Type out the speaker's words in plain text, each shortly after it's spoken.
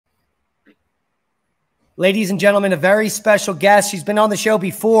Ladies and gentlemen, a very special guest. She's been on the show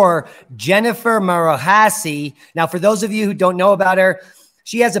before, Jennifer Marohasy. Now, for those of you who don't know about her,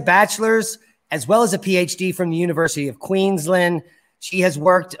 she has a bachelor's as well as a PhD from the University of Queensland. She has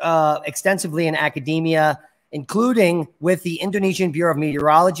worked extensively in academia, including with the Indonesian Bureau of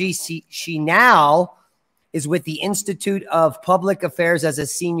Meteorology. She now is with the Institute of Public Affairs as a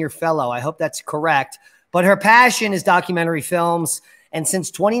senior fellow. I hope that's correct. But her passion is documentary films. And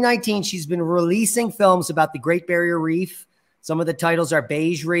since 2019, she's been releasing films about the Great Barrier Reef. Some of the titles are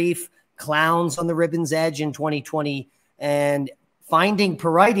Beige Reef, Clowns on the Ribbon's Edge in 2020, and Finding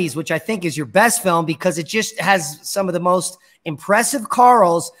Porites, which I think is your best film because it just has some of the most impressive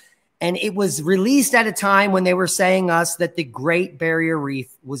corals. And it was released at a time when they were saying us that the Great Barrier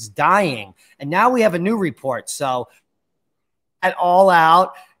Reef was dying. And now we have a new report. So at all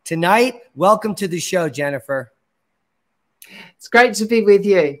out tonight, welcome to the show, Jennifer. It's great to be with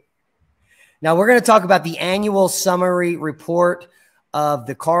you. Now we're going to talk about the annual summary report of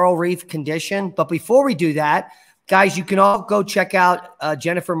the coral reef condition. But before we do that, guys, you can all go check out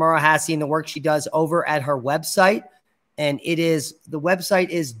Jennifer Marohasy and the work she does over at her website. And the website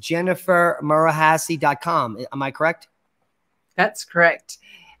is jennifermarohasy.com. Am I correct? That's correct.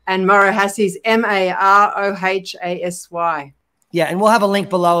 And Marohasy is Marohasy. Yeah, and we'll have a link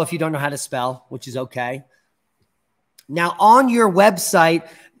below if you don't know how to spell, which is okay. Now, on your website,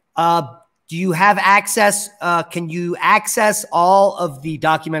 do you have access? Can you access all of the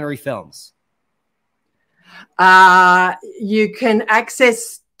documentary films? You can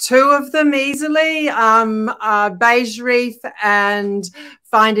access two of them easily, Beige Reef and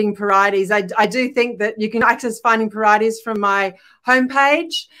Finding Porites. I do think that you can access Finding Porites from my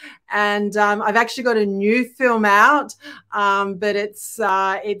homepage. And I've actually got a new film out, but it's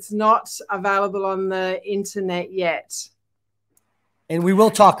not available on the internet yet. And we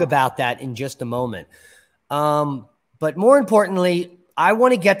will talk about that in just a moment. But more importantly, I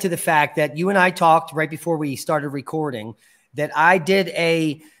want to get to the fact that you and I talked right before we started recording that I did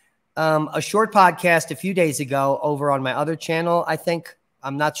a short podcast a few days ago over on my other channel. I think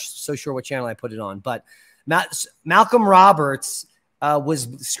I'm not so sure what channel I put it on, but Malcolm Roberts was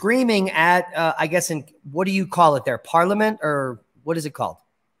screaming at, I guess, what do you call it there? Parliament, or what is it called?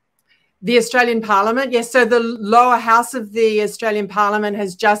 The Australian Parliament. Yes. So the lower house of the Australian Parliament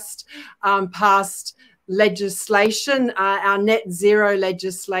has just passed legislation, our net zero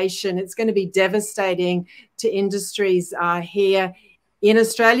legislation. It's going to be devastating to industries here in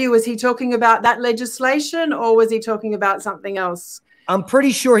Australia. Was he talking about that legislation, or was he talking about something else? I'm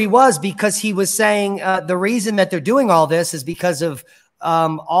pretty sure he was, because he was saying the reason that they're doing all this is because of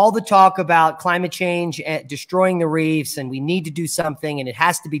all the talk about climate change and destroying the reefs, and we need to do something, and it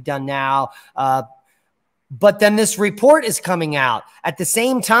has to be done now. But then this report is coming out at the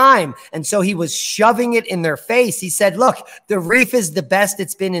same time. And so he was shoving it in their face. He said, look, the reef is the best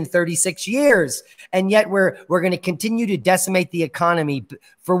it's been in 36 years. And yet we're going to continue to decimate the economy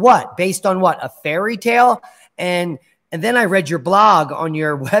for what? Based on what? A fairy tale? And then I read your blog on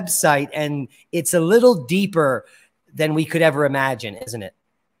your website, and it's a little deeper than we could ever imagine, isn't it?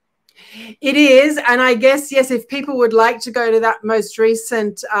 It is. And I guess, yes, if people would like to go to that most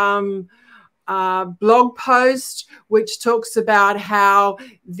recent blog post, which talks about how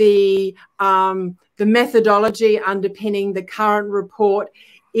the methodology underpinning the current report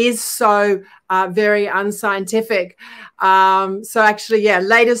is so very unscientific. So actually, yeah,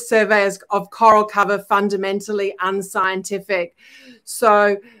 latest surveys of coral cover fundamentally unscientific.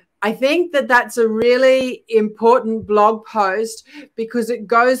 So I think that that's a really important blog post because it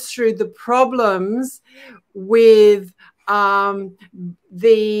goes through the problems with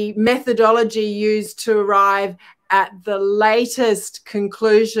the methodology used to arrive at the latest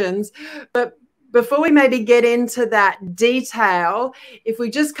conclusions. But before we maybe get into that detail, if we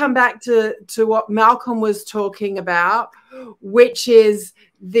just come back to what Malcolm was talking about, which is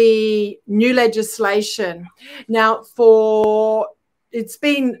the new legislation. Now, it's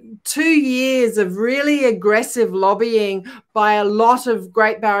been 2 years of really aggressive lobbying by a lot of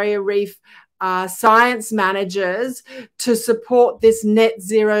Great Barrier Reef science managers to support this net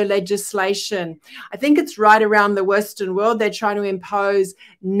zero legislation. I think it's right around the Western world. They're trying to impose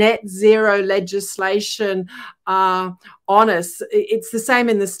net zero legislation on us. It's the same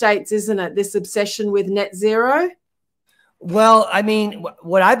in the States, isn't it? This obsession with net zero. Well, I mean,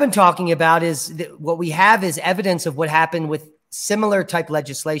 what I've been talking about is what we have is evidence of what happened with similar type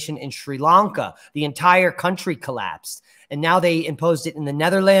legislation in Sri Lanka. The entire country collapsed. And now they imposed it in the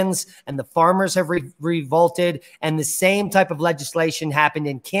Netherlands, and the farmers have revolted. And the same type of legislation happened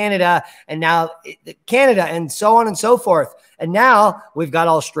in Canada, and now Canada, and so on and so forth. And now we've got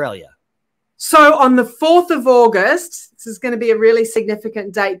Australia. So on the 4th of August, this is going to be a really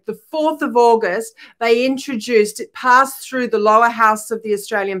significant date, the 4th of August, they introduced, it passed through the lower house of the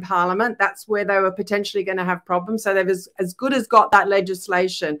Australian Parliament. That's where they were potentially going to have problems. So they've as good as got that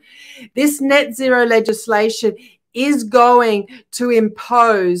legislation. This net zero legislation is going to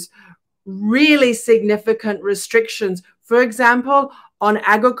impose really significant restrictions, for example, on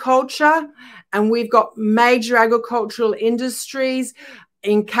agriculture. And we've got major agricultural industries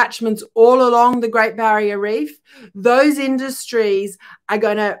in catchments all along the Great Barrier Reef. Those industries are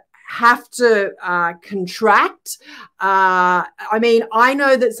going to have to contract. I mean, I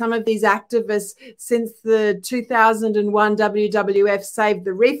know that some of these activists, since the 2001 WWF Save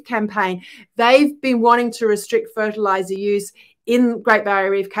the Reef campaign, they've been wanting to restrict fertilizer use in Great Barrier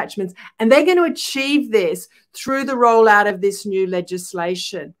Reef catchments, and they're going to achieve this through the rollout of this new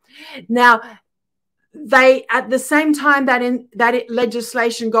legislation. Now, they, at the same time that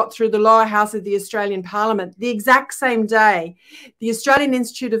legislation got through the lower house of the Australian Parliament, the exact same day, the Australian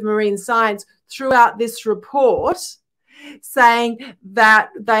Institute of Marine Science threw out this report saying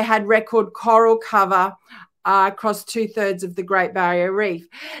that they had record coral cover across 2/3 of the Great Barrier Reef.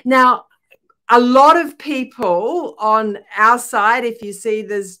 Now, a lot of people on our side, if you see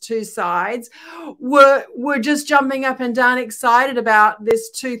there's two sides, were just jumping up and down excited about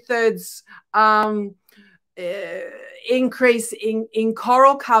this 2/3 increase in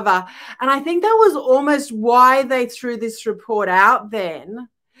coral cover. And I think that was almost why they threw this report out then,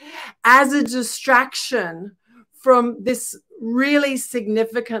 as a distraction from this really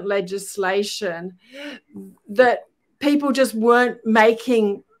significant legislation that people just weren't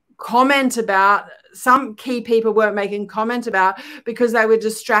making comment about. Some key people weren't making comment about because they were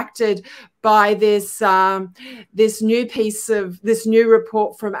distracted by this this new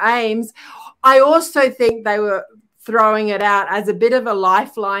report from AIMS. I also think they were throwing it out as a bit of a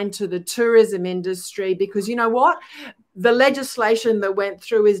lifeline to the tourism industry, because you know what? The legislation that went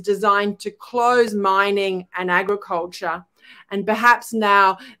through is designed to close mining and agriculture. And perhaps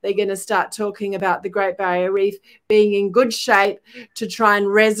now they're going to start talking about the Great Barrier Reef being in good shape to try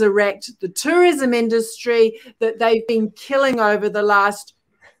and resurrect the tourism industry that they've been killing over the last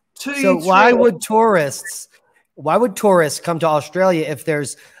 2 years. So why would tourists come to Australia if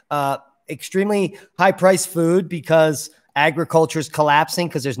there's extremely high priced food because agriculture is collapsing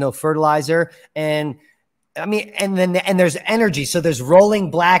because there's no fertilizer? And I mean, and there's energy. So there's rolling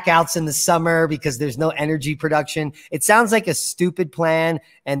blackouts in the summer because there's no energy production. It sounds like a stupid plan,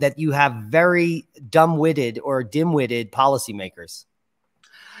 and that you have very dumb-witted or dim-witted policymakers.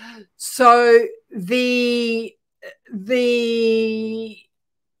 So the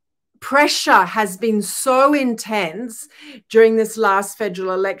pressure has been so intense during this last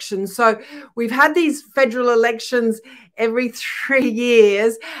federal election. So we've had these federal elections every 3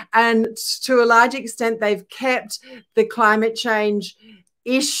 years, and to a large extent, they've kept the climate change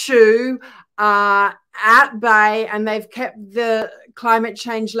issue at bay, and they've kept the climate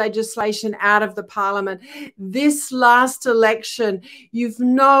change legislation out of the Parliament. This last election, you've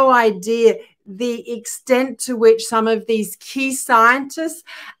no idea the extent to which some of these key scientists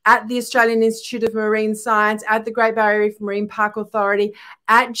at the Australian Institute of Marine Science, at the Great Barrier Reef Marine Park Authority,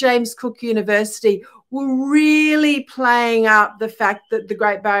 at James Cook University were really playing up the fact that the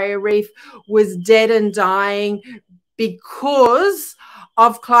Great Barrier Reef was dead and dying because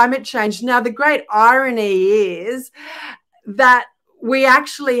of climate change. Now, the great irony is that we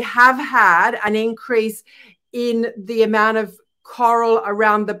actually have had an increase in the amount of coral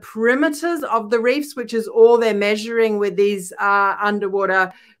around the perimeters of the reefs, which is all they're measuring with these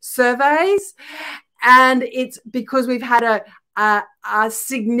underwater surveys. And it's because we've had a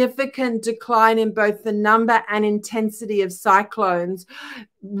significant decline in both the number and intensity of cyclones,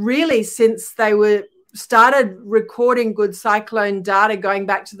 really since they were started recording good cyclone data going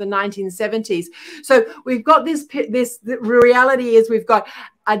back to the 1970s. So we've got the reality is we've got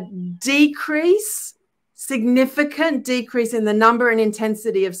a decrease, significant decrease in the number and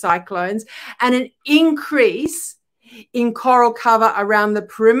intensity of cyclones, and an increase in coral cover around the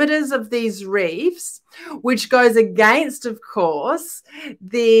perimeters of these reefs, which goes against, of course,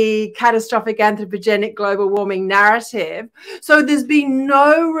 the catastrophic anthropogenic global warming narrative. So there's been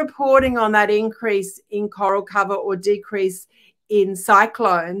no reporting on that increase in coral cover or decrease in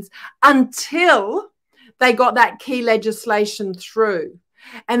cyclones until they got that key legislation through.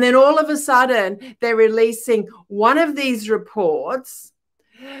 And then all of a sudden, they're releasing one of these reports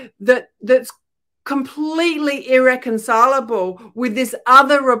that's completely irreconcilable with this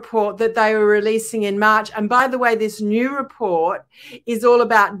other report that they were releasing in March. And by the way, this new report is all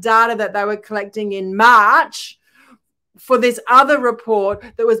about data that they were collecting in March for this other report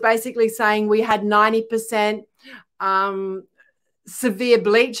that was basically saying we had 90% severe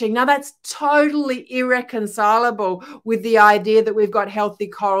bleaching. Now, that's totally irreconcilable with the idea that we've got healthy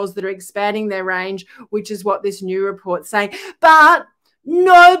corals that are expanding their range, which is what this new report's saying. But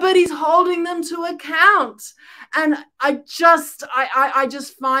nobody's holding them to account. And I just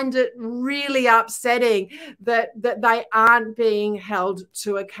find it really upsetting that they aren't being held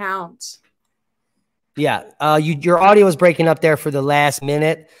to account. Yeah, your audio was breaking up there for the last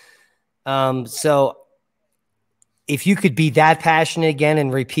minute. So if you could be that passionate again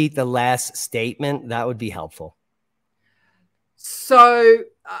and repeat the last statement, that would be helpful. So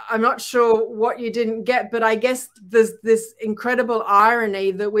I'm not sure what you didn't get, but I guess there's this incredible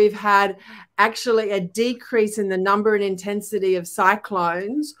irony that we've had actually a decrease in the number and intensity of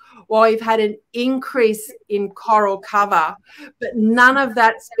cyclones, while we've had an increase in coral cover, but none of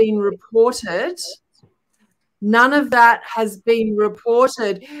that's been reported. None of that has been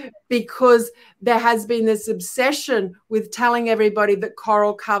reported because there has been this obsession with telling everybody that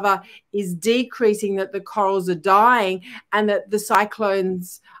coral cover is decreasing, that the corals are dying, and that the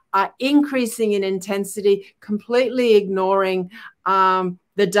cyclones are increasing in intensity, completely ignoring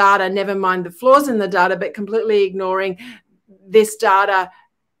the data, never mind the flaws in the data, but completely ignoring this data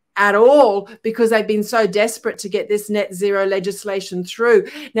at all because they've been so desperate to get this net zero legislation through.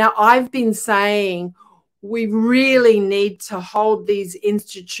 Now, I've been saying we really need to hold these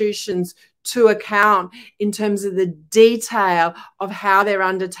institutions to account in terms of the detail of how they're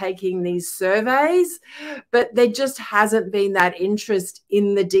undertaking these surveys, but there just hasn't been that interest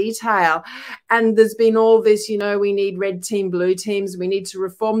in the detail. And there's been all this, you know, we need red team, blue teams, we need to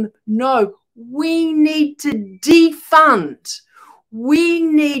reform them. No, we need to defund. We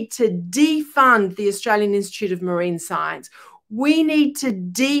need to defund the Australian Institute of Marine Science. We need to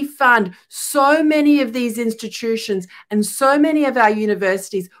defund so many of these institutions and so many of our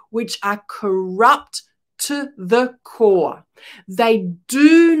universities, which are corrupt to the core. They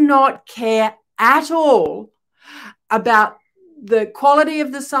do not care at all about the quality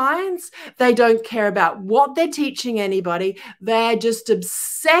of the science. They don't care about what they're teaching anybody. They're just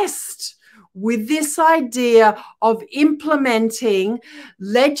obsessed with this idea of implementing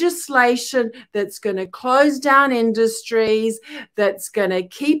legislation that's going to close down industries, that's going to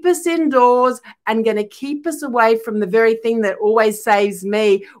keep us indoors and going to keep us away from the very thing that always saves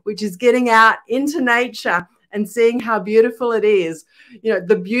me, which is getting out into nature and seeing how beautiful it is. You know,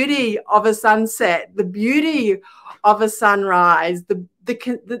 the beauty of a sunset, the beauty of a sunrise,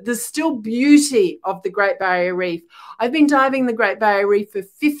 the still beauty of the Great Barrier Reef. I've been diving the Great Barrier Reef for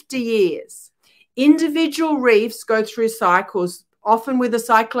 50 years. Individual reefs go through cycles, often with a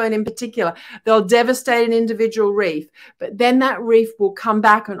cyclone in particular. They'll devastate an individual reef, but then that reef will come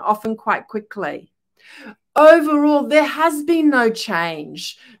back, and often quite quickly. Overall, there has been no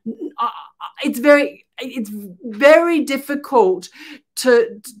change. It's very difficult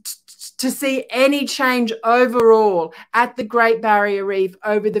to see any change overall at the Great Barrier Reef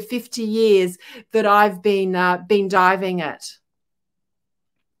over the 50 years that I've been diving it.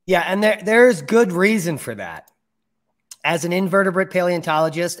 Yeah, and there's good reason for that. As an invertebrate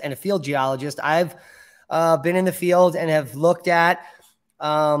paleontologist and a field geologist, I've been in the field and have looked at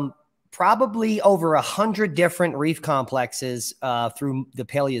probably over 100 different reef complexes through the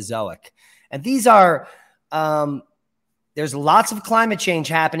Paleozoic. And these are, there's lots of climate change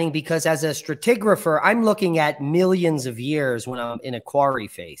happening because as a stratigrapher, I'm looking at millions of years when I'm in a quarry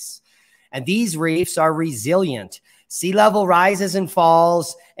face. And these reefs are resilient. Sea level rises and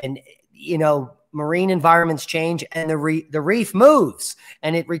falls, and, you know, marine environments change, and the reef moves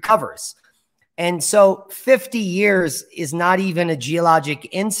and it recovers. And so 50 years is not even a geologic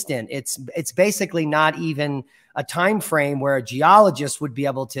instant. It's basically not even a time frame where a geologist would be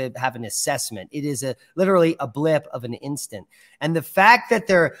able to have an assessment. It is literally a blip of an instant. And the fact that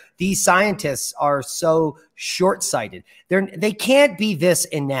these scientists are so short-sighted, they can't be this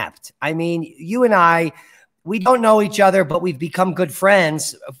inept. I mean, you and I, we don't know each other, but we've become good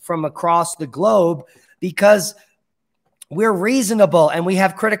friends from across the globe because we're reasonable and we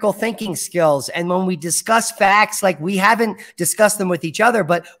have critical thinking skills. And when we discuss facts, like, we haven't discussed them with each other,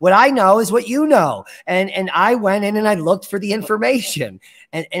 but what I know is what you know. And I went in and I looked for the information.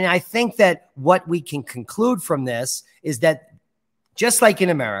 And I think that what we can conclude from this is that just like in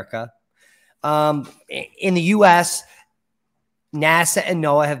America, in the US, NASA and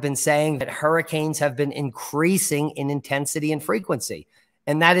NOAA have been saying that hurricanes have been increasing in intensity and frequency.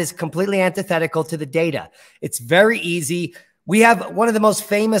 And that is completely antithetical to the data. It's very easy. We have one of the most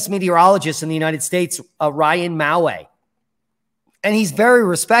famous meteorologists in the United States, Ryan Maue. And he's very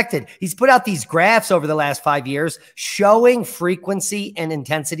respected. He's put out these graphs over the last 5 years showing frequency and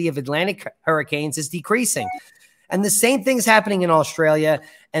intensity of Atlantic hurricanes is decreasing. And the same thing's happening in Australia.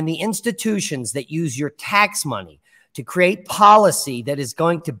 And the institutions that use your tax money to create policy that is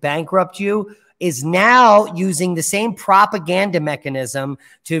going to bankrupt you is now using the same propaganda mechanism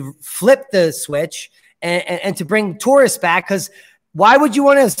to flip the switch and to bring tourists back. Because why would you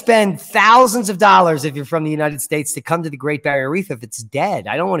want to spend thousands of dollars if you're from the United States to come to the Great Barrier Reef if it's dead?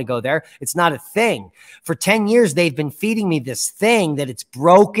 I don't want to go there. It's not a thing. For 10 years, they've been feeding me this thing that it's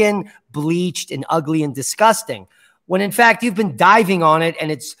broken, bleached, and ugly and disgusting. When in fact, you've been diving on it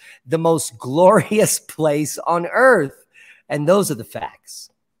and it's the most glorious place on earth. And those are the facts.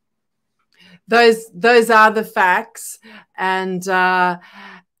 Those are the facts. And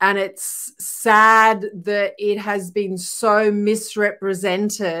it's sad that it has been so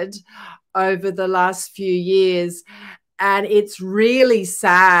misrepresented over the last few years. And it's really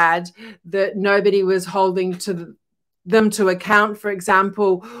sad that nobody was holding them to account, for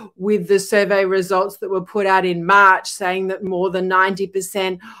example, with the survey results that were put out in March saying that more than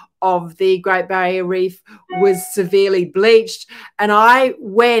 90% of the Great Barrier Reef was severely bleached. And I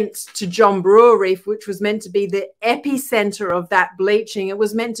went to John Brewer Reef, which was meant to be the epicenter of that bleaching. It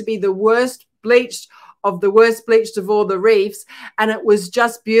was meant to be the worst bleached of all the reefs. And it was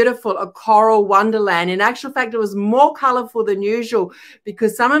just beautiful, a coral wonderland. In actual fact, it was more colorful than usual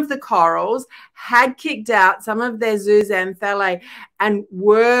because some of the corals had kicked out some of their zooxanthellae and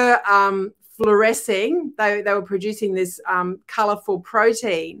were fluorescing. They were producing this colorful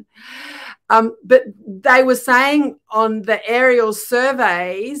protein. But they were saying on the aerial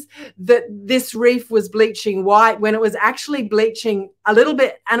surveys that this reef was bleaching white when it was actually bleaching a little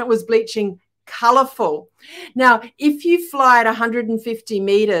bit, and it was bleaching colorful. Now, if you fly at 150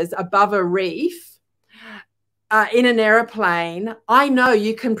 meters above a reef, in an aeroplane, I know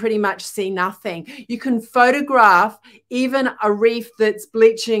you can pretty much see nothing. You can photograph even a reef that's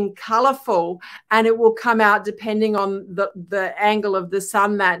bleaching colorful, and it will come out, depending on the angle of the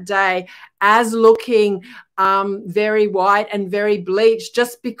sun that day, as looking very white and very bleached,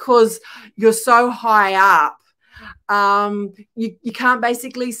 just because you're so high up. You can't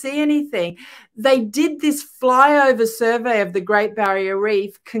basically see anything. They did this flyover survey of the Great Barrier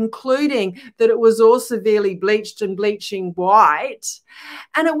Reef, concluding that it was all severely bleached and bleaching white.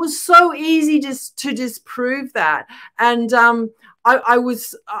 And it was so easy to disprove that. And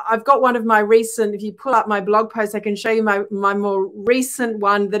I've got one of my recent, if you pull up my blog post, I can show you my more recent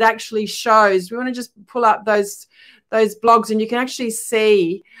one that actually shows. We want to just pull up those blogs and you can actually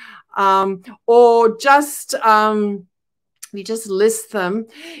see, or just you just list them.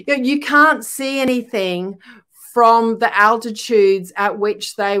 You can't see anything from the altitudes at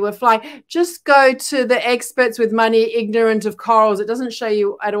which they were flying. Just go to the experts with money ignorant of corals. It doesn't show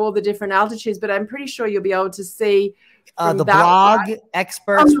you at all the different altitudes, but I'm pretty sure you'll be able to see the blog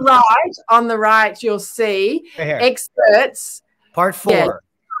experts. On the right, you'll see right experts. Part 4. Yeah,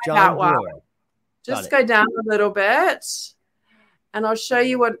 John Brewer. Just go down a little bit. And I'll show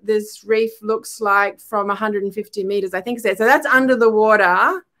you what this reef looks like from 150 meters, I think it's there. So that's under the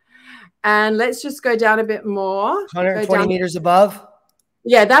water. And let's just go down a bit more. 120 meters above?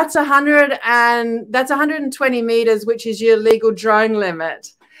 Yeah, that's 120 meters, which is your legal drone limit.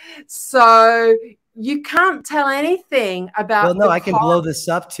 So you can't tell anything about. Well, no, I can blow this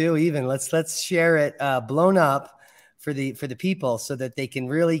up too. Even let's share it blown up for the people so that they can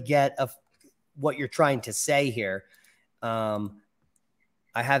really get what you're trying to say here.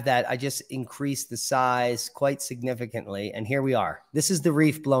 I have that. I just increased the size quite significantly. And here we are. This is the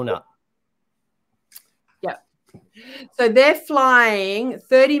reef blown up. Yeah. So they're flying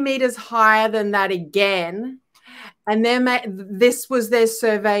 30 meters higher than that again. And this was their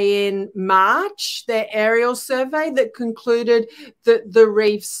survey in March, their aerial survey that concluded that the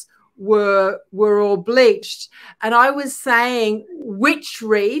reefs were all bleached. And I was saying which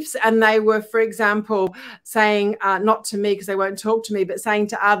reefs, and they were, for example, saying, not to me because they won't talk to me, but saying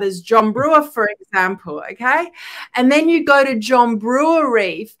to others, John Brewer, for example, okay? And then you go to John Brewer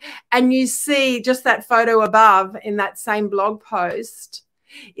Reef and you see just that photo above in that same blog post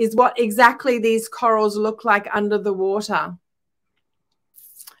is what exactly these corals look like under the water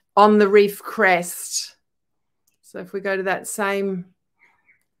on the reef crest. So if we go to that same,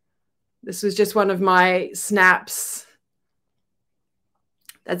 this was just one of my snaps.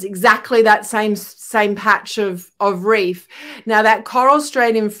 That's exactly that same patch of reef. Now that coral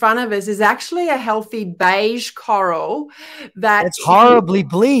straight in front of us is actually a healthy beige coral that it's horribly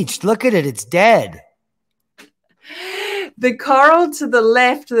bleached. Look at it. It's dead. The coral to the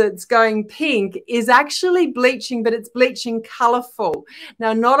left that's going pink is actually bleaching, but it's bleaching colorful.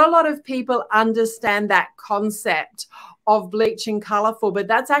 Now, not a lot of people understand that concept of bleaching colorful, but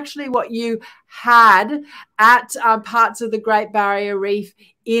that's actually what you had at parts of the Great Barrier Reef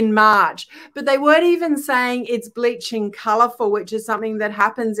in March. But they weren't even saying it's bleaching colorful, which is something that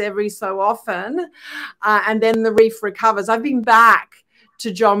happens every so often, and then the reef recovers. I've been back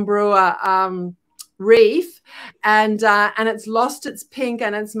to John Brewer Reef, and it's lost its pink,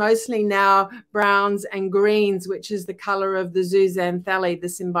 and it's mostly now browns and greens, which is the color of the zooxanthellae, the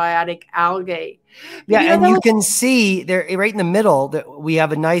symbiotic algae. Yeah, and you can see there right in the middle that we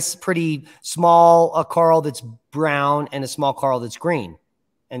have a nice, pretty small coral that's brown and a small coral that's green,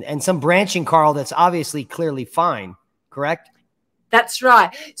 and some branching coral that's obviously clearly fine, correct? That's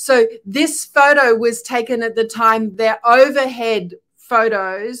right. So this photo was taken at the time their overhead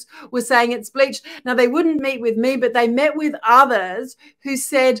photos were saying it's bleached. Now, they wouldn't meet with me, but they met with others who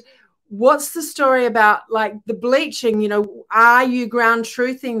said, what's the story about, like, the bleaching? You know, are you ground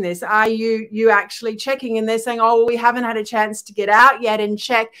truthing this? Are you actually checking? And they're saying, oh, well, we haven't had a chance to get out yet and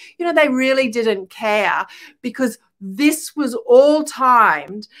check. You know, they really didn't care, because this was all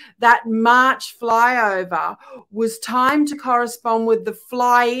timed. That March flyover was timed to correspond with the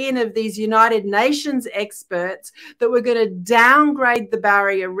fly-in of these United Nations experts that were going to downgrade the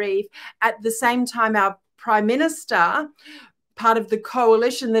barrier reef. At the same time, our Prime Minister, part of the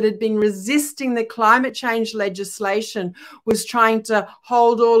coalition that had been resisting the climate change legislation, was trying to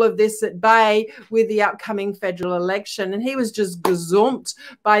hold all of this at bay with the upcoming federal election. And he was just gazumped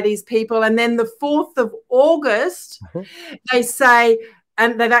by these people. And then the 4th of August, they say,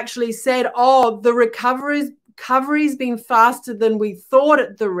 and they've actually said, oh, the recovery's been faster than we thought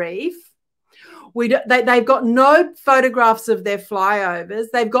at the reef. They've got no photographs of their flyovers.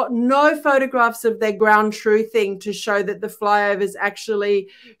 They've got no photographs of their ground truthing to show that the flyovers actually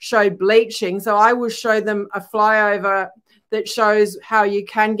showed bleaching. So I will show them a flyover that shows how you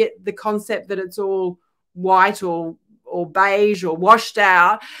can get the concept that it's all white or beige or washed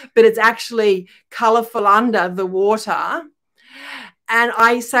out, but it's actually colorful under the water. And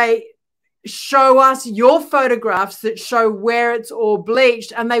I say, show us your photographs that show where it's all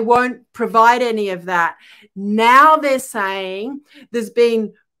bleached, and they won't provide any of that. Now they're saying there's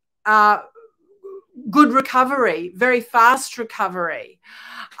been good recovery, very fast recovery.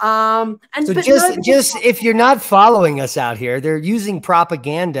 And so just if you're not following us out here, they're using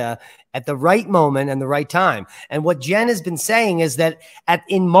propaganda at the right moment and the right time. And what Jen has been saying is that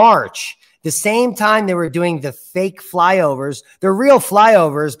in March, the same time they were doing the fake flyovers, they're real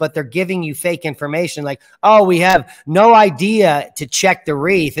flyovers, but they're giving you fake information like, oh, we have no idea to check the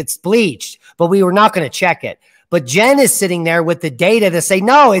reef. It's bleached, but we were not going to check it. But Jen is sitting there with the data to say,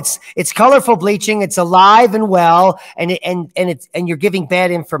 no, it's colorful bleaching. It's alive and well, and you're giving bad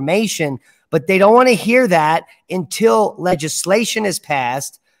information. But they don't want to hear that until legislation is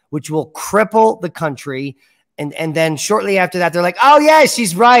passed, which will cripple the country. And then shortly after that, they're like, oh, yeah,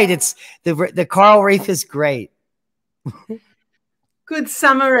 she's right. It's the coral reef is great. Good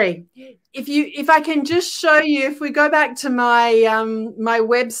summary. If I can just show you, if we go back to my my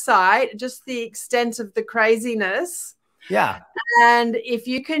website, just the extent of the craziness. Yeah. And if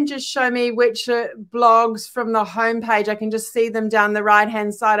you can just show me which blogs from the homepage, I can just see them down the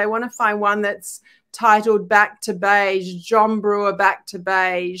right-hand side. I want to find one that's titled Back to Beige, John Brewer Back to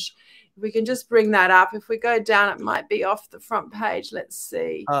Beige. We can just bring that up. If we go down, it might be off the front page. Let's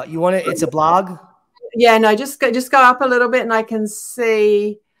see. You want it? It's a blog? Yeah, no, just go up a little bit and I can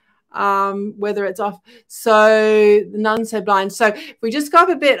see whether it's off. So None So Blind. So if we just go up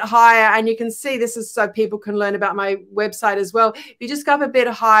a bit higher, and you can see this is so people can learn about my website as well. If you just go up a bit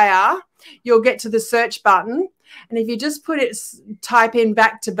higher, you'll get to the search button. And if you just type in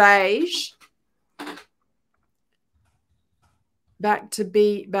Back to Beige, Back to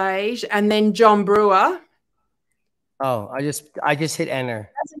Beige, and then John Brewer. Oh, I just hit enter.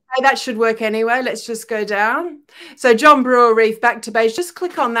 That's okay. That should work anyway. Let's just go down. So John Brewer Reef, Back to Beige. Just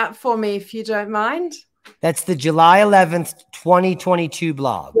click on that for me if you don't mind. That's the July 11th, 2022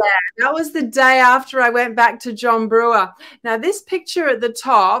 blog. Yeah, that was the day after I went back to John Brewer. Now, this picture at the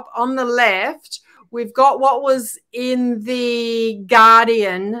top on the left, we've got what was in the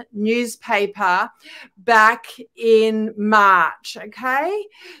Guardian newspaper back in March, okay?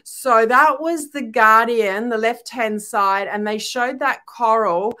 So that was the Guardian, the left-hand side, and they showed that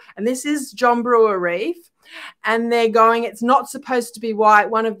coral, and this is John Brewer Reef, and they're going, it's not supposed to be white.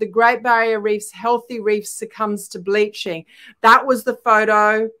 One of the Great Barrier Reef's healthy reefs succumbs to bleaching. That was the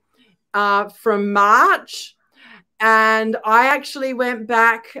photo from March. And I actually went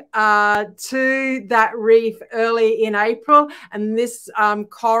back to that reef early in April, and this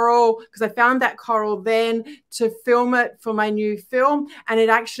coral, because I found that coral then to film it for my new film, and it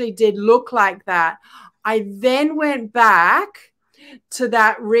actually did look like that. I then went back to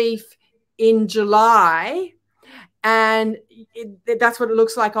that reef in July, and that's what it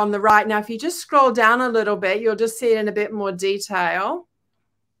looks like on the right. Now, if you just scroll down a little bit, you'll just see it in a bit more detail.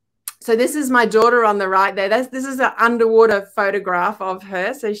 So this is my daughter on the right there. This is an underwater photograph of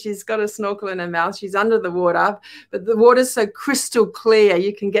her. So she's got a snorkel in her mouth. She's under the water, but the water's so crystal clear.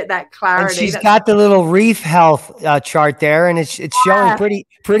 You can get that clarity. And she's got the little reef health chart there, and it's showing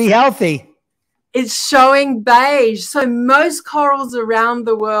pretty healthy. It's showing beige. So most corals around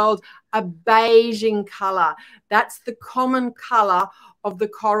the world are beige in color. That's the common color of the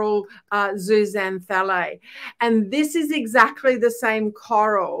coral zooxanthellae. And this is exactly the same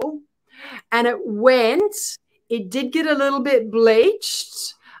coral. And it did get a little bit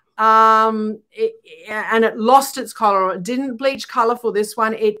bleached, and it lost its color. It didn't bleach color for this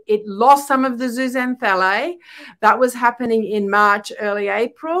one. It lost some of the zooxanthellae. That was happening in March, early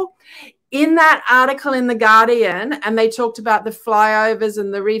April. In that article in The Guardian, and they talked about the flyovers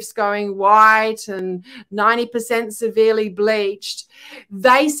and the reefs going white and 90% severely bleached,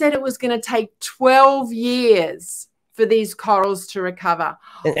 they said it was going to take 12 years for these corals to recover.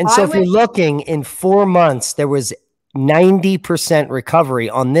 And so if you're looking in 4 months, there was 90% recovery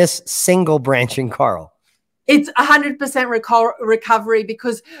on this single branching coral. It's 100% recovery,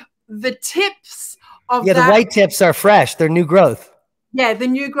 because the tips of the white tips are fresh. They're new growth. Yeah, the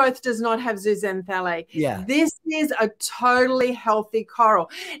new growth does not have zooxanthellae. Yeah. This is a totally healthy coral.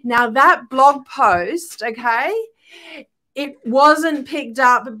 Now, that blog post, okay, it wasn't picked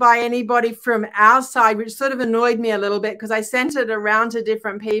up by anybody from our side, which sort of annoyed me a little bit, because I sent it around to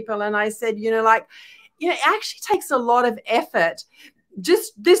different people and I said, it actually takes a lot of effort.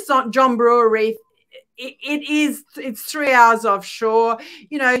 Just this on John Brewer Reef, it's 3 hours offshore.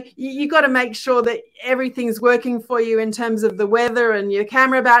 You got to make sure that everything's working for you in terms of the weather and your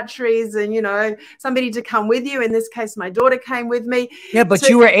camera batteries, and somebody to come with you. In this case, my daughter came with me. Yeah, but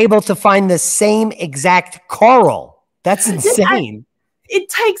you were able to find the same exact coral. That's insane. It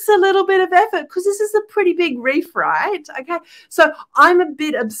takes a little bit of effort, because this is a pretty big reef, right? Okay, so I'm a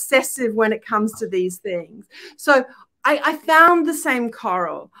bit obsessive when it comes to these things. So I found the same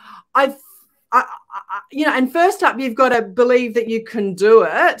coral. And first up, you've got to believe that you can do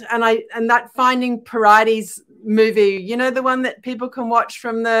it. And that Finding Porites movie, the one that people can watch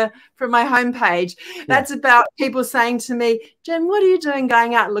from my homepage. Yeah. That's about people saying to me, Jen, what are you doing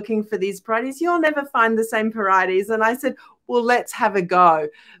going out looking for these porites? You'll never find the same porites. And I said, well, let's have a go.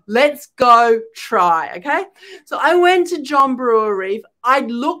 Let's go try. Okay. So I went to John Brewer Reef. I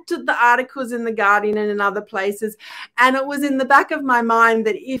looked at the articles in The Guardian and in other places, and it was in the back of my mind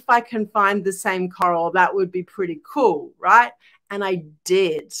that if I can find the same coral, that would be pretty cool. Right. And I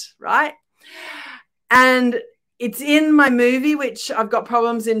did. Right. And it's in my movie, which I've got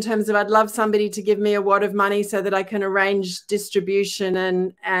problems in terms of I'd love somebody to give me a wad of money so that I can arrange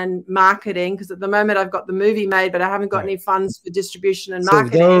distribution and marketing, because at the moment I've got the movie made, but I haven't got any funds for distribution and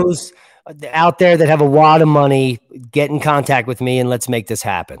marketing. So those out there that have a wad of money, get in contact with me and let's make this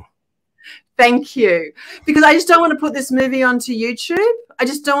happen. Thank you. Because I just don't want to put this movie onto YouTube. I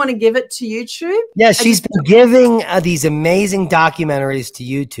just don't want to give it to YouTube. Yeah, she's been giving these amazing documentaries to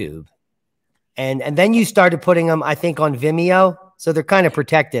YouTube. And then you started putting them, I think, on Vimeo. So they're kind of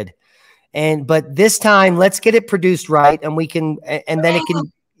protected. But this time, let's get it produced right. And we can, and then it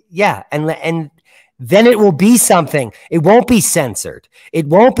can, yeah. And then it will be something. It won't be censored. It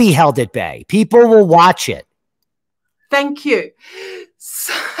won't be held at bay. People will watch it. Thank you.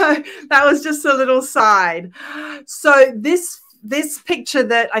 So that was just a little side. So this picture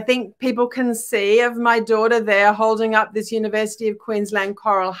that I think people can see of my daughter there holding up this University of Queensland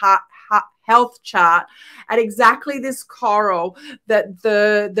coral health chart at exactly this coral that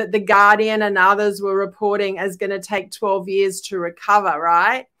the Guardian and others were reporting as going to take 12 years to recover,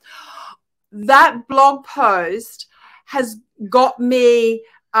 right? That blog post has got me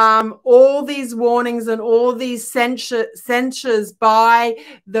all these warnings and all these censures by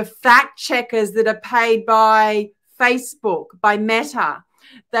the fact checkers that are paid by Facebook, by Meta.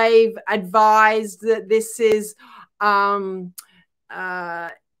 They've advised that this is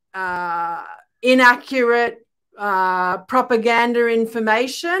inaccurate propaganda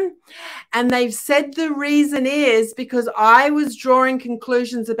information. And they've said the reason is because I was drawing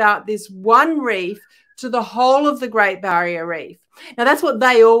conclusions about this one reef to the whole of the Great Barrier Reef. Now, that's what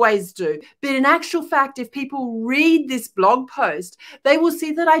they always do. But in actual fact, if people read this blog post, they will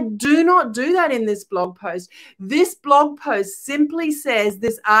see that I do not do that in this blog post. This blog post simply says,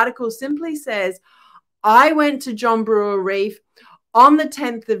 this article simply says, I went to John Brewer Reef on the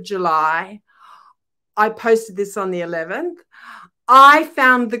 10th of July. I posted this on the 11th. I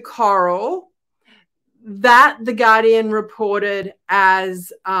found the coral that the Guardian reported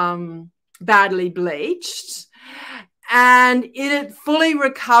as badly bleached, and it had fully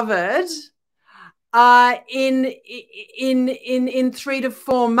recovered in 3 to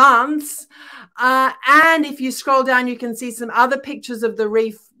 4 months. And if you scroll down, you can see some other pictures of the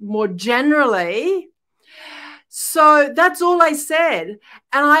reef more generally. So that's all I said.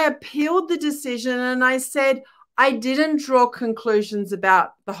 And I appealed the decision, and I said, I didn't draw conclusions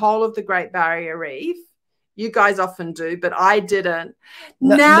about the whole of the Great Barrier Reef. You guys often do, but I didn't.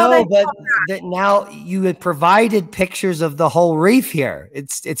 Now you had provided pictures of the whole reef here.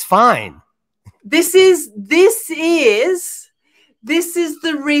 It's fine. This is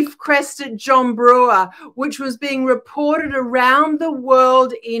the reef crest at John Brewer, which was being reported around the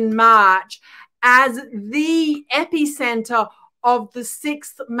world in March as the epicenter of the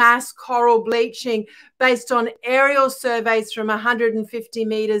 6th mass coral bleaching based on aerial surveys from 150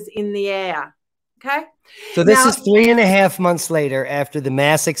 meters in the air. Okay. So this is 3.5 months later after the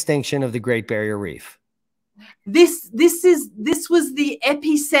mass extinction of the Great Barrier Reef. This was the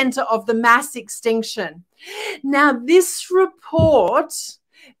epicenter of the mass extinction. Now, this report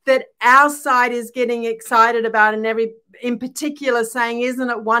that our side is getting excited about, and in particular saying, isn't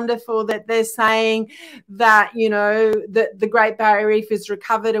it wonderful that they're saying that, you know, that the Great Barrier Reef is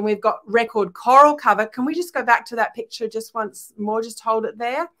recovered and we've got record coral cover. Can we just go back to that picture just once more? Just hold it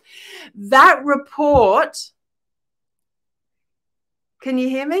there. That report, can you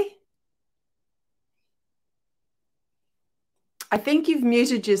hear me? I think you've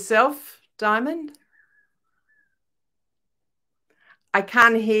muted yourself, Diamond. I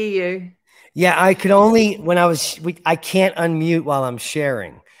can't hear you. Yeah, I could only I can't unmute while I'm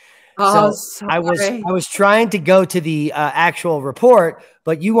sharing. Oh, so sorry. I was trying to go to the actual report,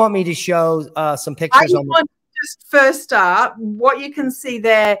 but you want me to show some pictures on just first up, what you can see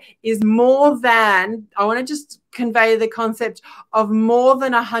there is more than, I want to just convey the concept of more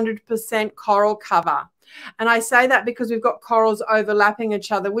than 100% coral cover. And I say that because we've got corals overlapping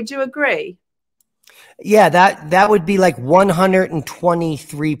each other. Would you agree? Yeah, that would be like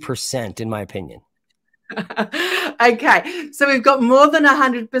 123% in my opinion. Okay, so we've got more than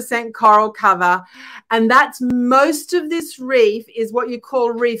 100% coral cover, and that's most of this reef is what you call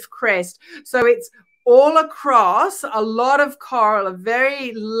reef crest. So it's all across a lot of coral, a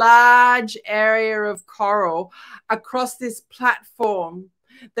very large area of coral across this platform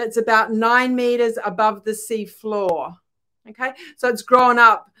that's about 9 meters above the sea floor. Okay, so it's grown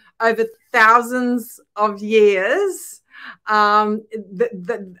up over thousands of years.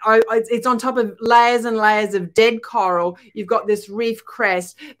 It's on top of layers and layers of dead coral. You've got this reef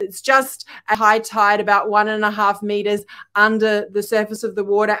crest that's just at high tide about 1.5 meters under the surface of the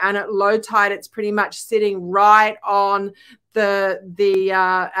water, and at low tide it's pretty much sitting right on at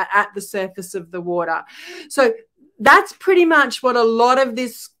the surface of the water. So that's pretty much what a lot of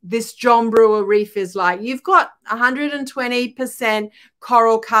this John Brewer Reef is like. You've got 120%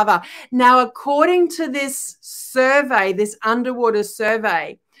 coral cover. Now, according to this survey, this underwater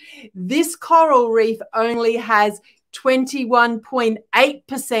survey, this coral reef only has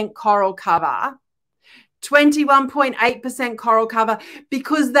 21.8% coral cover. 21.8% coral cover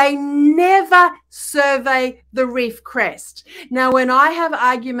because they never survey the reef crest. Now, when I have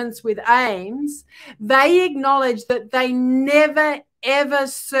arguments with AIMS, they acknowledge that they never, ever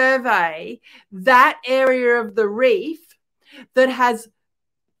survey that area of the reef that has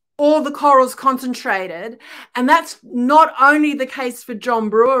all the corals concentrated. And that's not only the case for John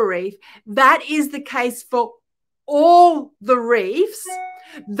Brewer Reef, that is the case for all the reefs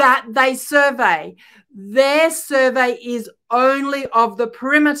that they survey. Their survey is only of the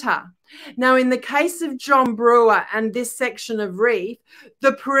perimeter. Now, in the case of John Brewer and this section of reef,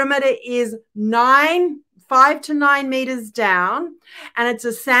 the perimeter is 5 to 9 meters down, and it's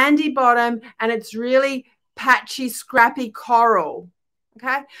a sandy bottom, and it's really patchy, scrappy coral.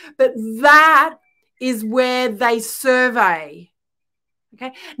 Okay, but that is where they survey.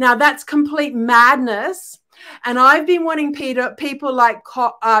 Okay, now that's complete madness. And I've been wanting people like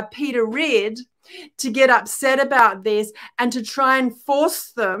Peter Ridd to get upset about this and to try and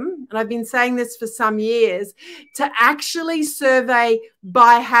force them, and I've been saying this for some years, to actually survey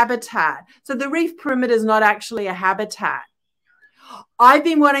by habitat. So the reef perimeter is not actually a habitat. I've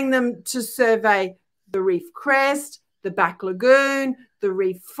been wanting them to survey the reef crest, the back lagoon, the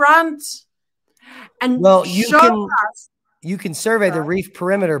reef front, and Well, show us. you can survey the reef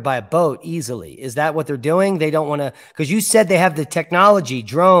perimeter by a boat easily. Is that what they're doing? They don't want to, because you said they have the technology,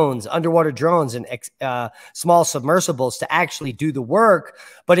 drones, underwater drones, and small submersibles to actually do the work.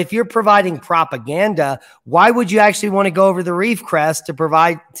 But if you're providing propaganda, why would you actually want to go over the reef crest to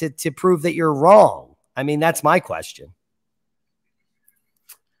provide to prove that you're wrong? I mean, that's my question.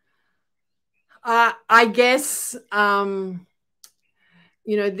 I guess,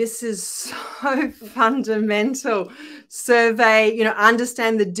 you know, this is so fundamental. Survey, you know,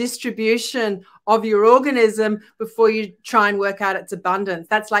 understand the distribution of your organism before you try and work out its abundance.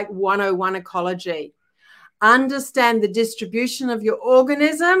 That's like 101 ecology. Understand the distribution of your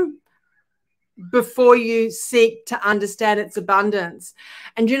organism before you seek to understand its abundance.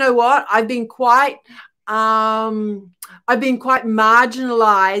 And you know what? I've been quite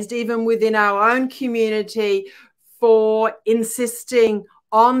marginalized even within our own community for insisting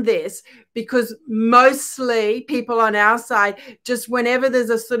on this, because mostly people on our side, just whenever there's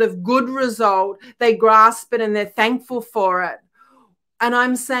a sort of good result, they grasp it and they're thankful for it. And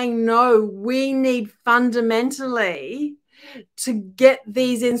I'm saying, no, we need fundamentally to get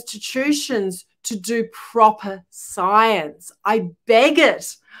these institutions to do proper science. I beg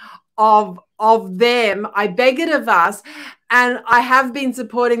it of them. I beg it of us. And I have been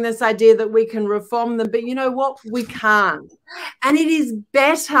supporting this idea that we can reform them, but you know what? We can't. And it is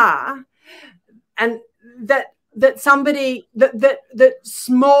better, and that a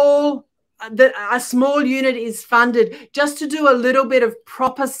small unit is funded just to do a little bit of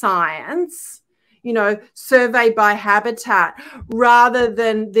proper science, you know, survey by habitat, rather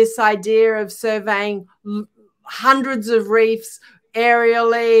than this idea of surveying hundreds of reefs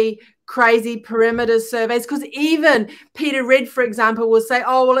aerially, crazy perimeter surveys. Because even Peter Ridd, for example, will say,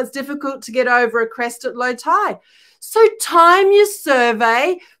 oh, well, it's difficult to get over a crest at low tide. So time your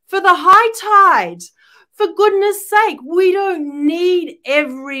survey for the high tide. For goodness sake, we don't need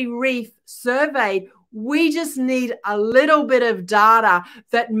every reef surveyed. We just need a little bit of data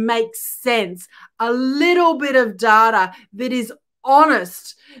that makes sense, a little bit of data that is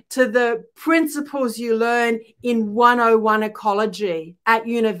honest to the principles you learn in 101 ecology at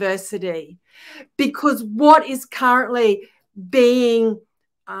university. Because what is currently being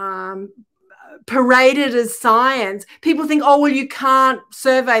paraded as science, people think, oh, well, you can't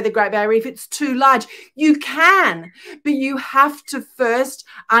survey the Great Barrier Reef, it's too large. You can, but you have to first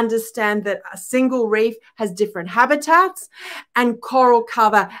understand that a single reef has different habitats, and coral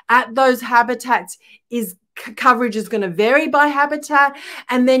cover at those habitats coverage is going to vary by habitat,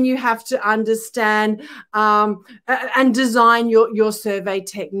 and then you have to understand and design your survey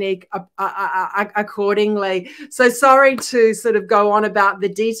technique accordingly. So sorry to sort of go on about the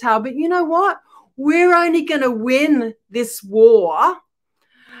detail, but you know what? We're only going to win this war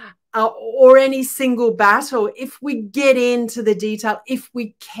or any single battle if we get into the detail, if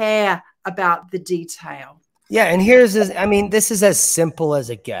we care about the detail. Yeah, and here's this, I mean, this is as simple as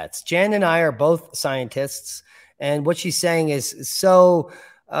it gets. Jen and I are both scientists, and what she's saying is so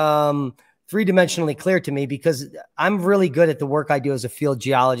three-dimensionally clear to me, because I'm really good at the work I do as a field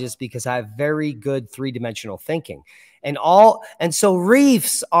geologist because I have very good three-dimensional thinking. And so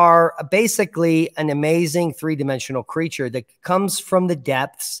reefs are basically an amazing three-dimensional creature that comes from the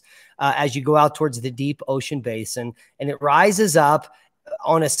depths as you go out towards the deep ocean basin, and it rises up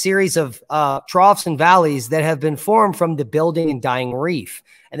on a series of troughs and valleys that have been formed from the building and dying reef.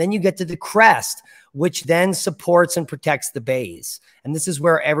 And then you get to the crest, which then supports and protects the bays. And this is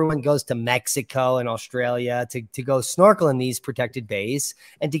where everyone goes to Mexico and Australia to go snorkel in these protected bays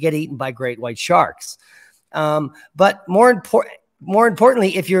and to get eaten by great white sharks. But more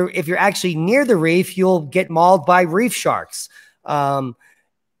importantly, if you're actually near the reef, you'll get mauled by reef sharks.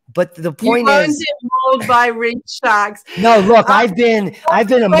 But the point is, mauled by reef sharks. No, look, I've been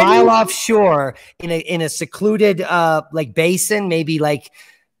a mile offshore in a secluded like basin, maybe like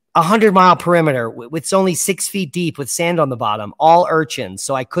 100-mile perimeter. It's only 6 feet deep with sand on the bottom, all urchins.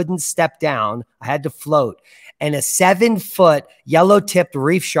 So I couldn't step down. I had to float. And a 7-foot yellow-tipped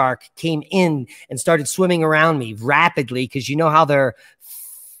reef shark came in and started swimming around me rapidly, because you know how they're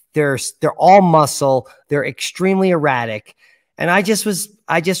all muscle, they're extremely erratic. And I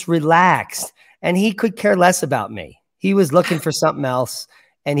just relaxed, and he could care less about me. He was looking for something else,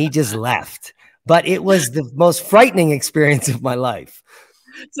 and he just left. But it was the most frightening experience of my life.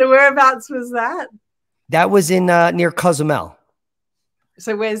 So whereabouts was that? That was in near Cozumel.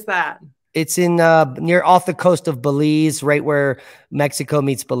 So where's that? It's in near off the coast of Belize, right where Mexico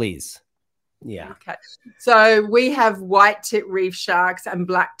meets Belize. Yeah. Okay. So we have white tip reef sharks and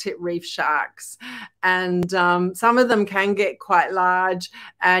black tip reef sharks. And some of them can get quite large.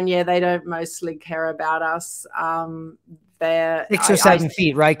 And yeah, they don't mostly care about us. They're 6 or 7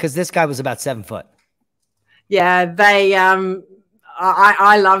 feet, right? Because this guy was about 7 foot. Yeah, they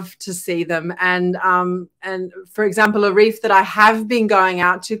I love to see them. And for example, a reef that I have been going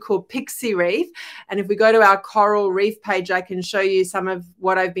out to called Pixie Reef. And if we go to our coral reef page, I can show you some of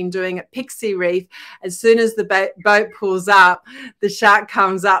what I've been doing at Pixie Reef. As soon as the boat pulls up, the shark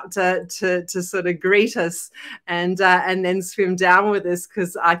comes up to sort of greet us and then swim down with us,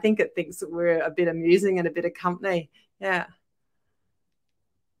 because I think it thinks that we're a bit amusing and a bit of company. Yeah.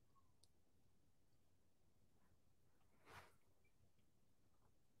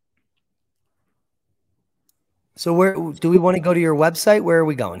 So where do we want to go to your website? Where are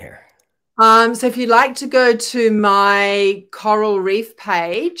we going here? So if you'd like to go to my coral reef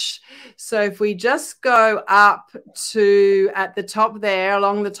page, so if we just go up to at the top there,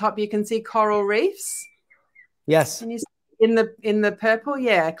 along the top, you can see coral reefs. Yes. Can you see in the purple?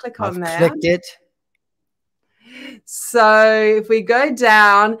 Yeah, click on there. Clicked it. So if we go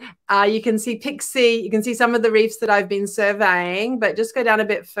down, you can see Pixie. You can see some of the reefs that I've been surveying, but just go down a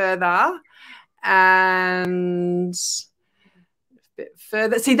bit further and bit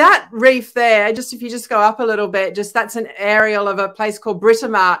further. See that reef there, just if you just go up a little bit, just that's an aerial of a place called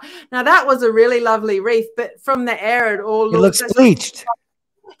Britomart. Now that was a really lovely reef, but from the air it all looks bleached.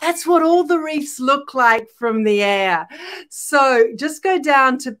 That's what all the reefs look like from the air. So just go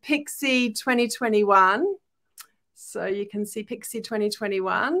down to Pixie 2021. So you can see Pixie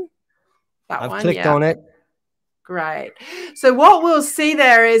 2021. I've clicked on it. Great. So what we'll see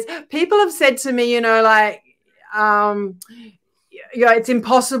there is people have said to me, like, it's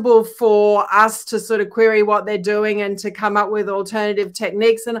impossible for us to sort of query what they're doing and to come up with alternative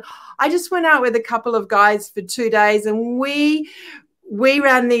techniques. And I just went out with a couple of guys for 2 days, and we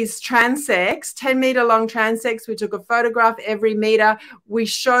ran these transects, 10-meter long transects. We took a photograph every meter. We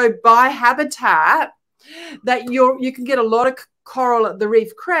showed by habitat that you can get a lot of coral at the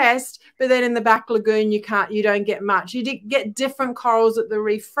reef crest, but then in the back lagoon you don't get much. You get different corals at the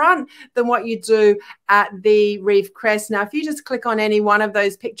reef front than what you do at the reef crest. Now if you just click on any one of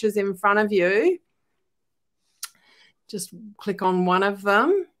those pictures in front of you, just click on one of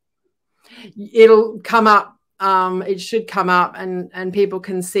them, it'll come up. It should come up and people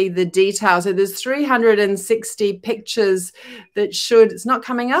can see the details. So there's 360 pictures that it's not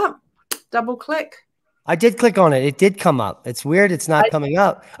coming up. Double click. I did click on it. It did come up. It's weird. It's not coming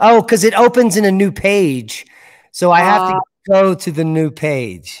up. Oh, because it opens in a new page. So I have to go to the new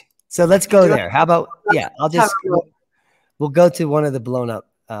page. So let's go there. How about, we'll go to one of the blown up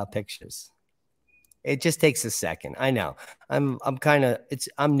pictures. It just takes a second. I know. I'm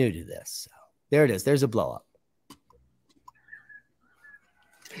new to this. So there it is. There's a blow up.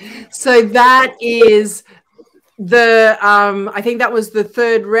 So that is I think that was the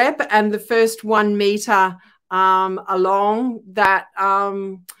third rep and the first 1 meter along that.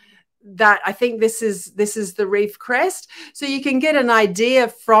 That I think this is the reef crest. So you can get an idea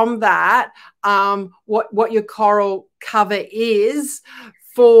from that what your coral cover is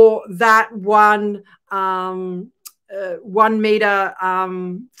for that 1 meter.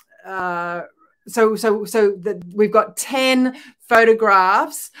 So that we've got 10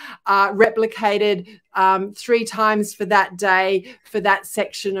 photographs replicated 3 times for that day for that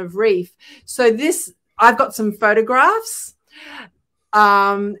section of reef. So I've got some photographs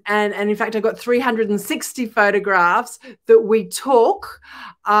and in fact I've got 360 photographs that we took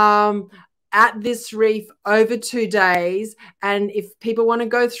at this reef over 2 days. And if people want to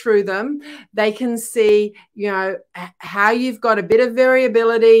go through them, they can see, how you've got a bit of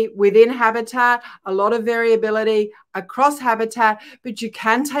variability within habitat, a lot of variability across habitat, but you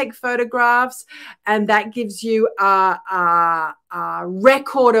can take photographs and that gives you a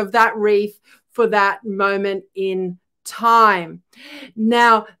record of that reef for that moment in time.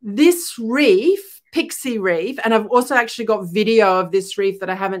 Now, this reef, Pixie Reef, and I've also actually got video of this reef that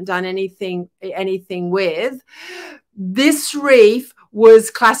I haven't done anything with. This reef was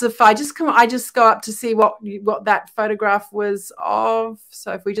classified. I just go up to see what that photograph was of.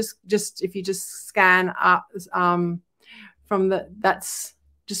 So if we if you just scan up from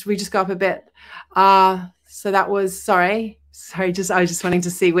we just go up a bit. So that was I was just wanting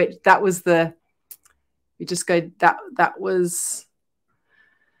to see which that was the. We just go that was.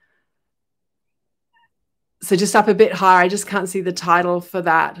 So just up a bit higher, I just can't see the title for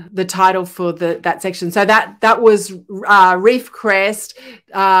that. The title for that section. So that was Reef Crest,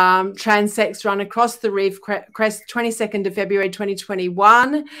 transects run across the Reef Crest, 22nd of February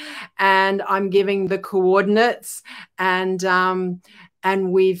 2021, and I'm giving the coordinates, and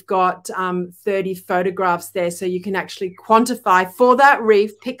we've got 30 photographs there, so you can actually quantify for that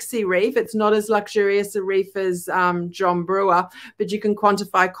reef, Pixie Reef. It's not as luxurious a reef as John Brewer, but you can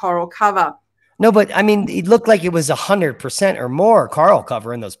quantify coral cover. No, but I mean, it looked like it was 100% or more coral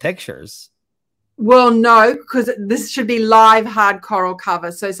cover in those pictures. Well, no, because this should be live hard coral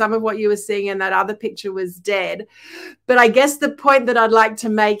cover. So some of what you were seeing in that other picture was dead. But I guess the point that I'd like to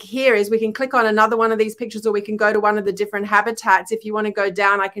make here is we can click on another one of these pictures, or we can go to one of the different habitats. If you want to go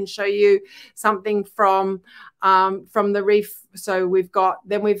down, I can show you something from the reef. So we've got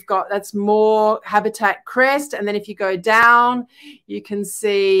that's more habitat crest. And then if you go down, you can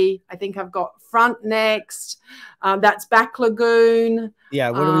see, I think I've got front next. That's back lagoon.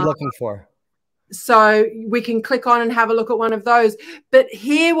 Yeah. What are we looking for? So we can click on and have a look at one of those. But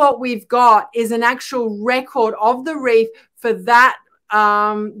here what we've got is an actual record of the reef for that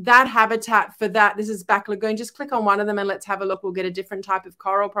that habitat for that. This is back lagoon. Just click on one of them and let's have a look. We'll get a different type of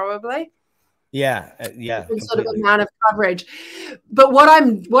coral probably. Yeah, yeah. Different sort of amount of coverage. But what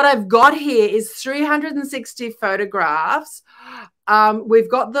I've got here is 360 photographs. We've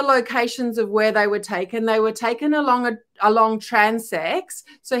got the locations of where they were taken. They were taken along transects.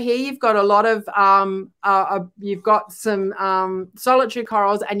 So here you've got a lot of you've got some solitary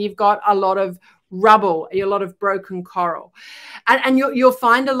corals, and you've got a lot of rubble, a lot of broken coral, and you'll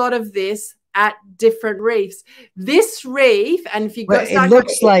find a lot of this at different reefs. This reef, and if you go, it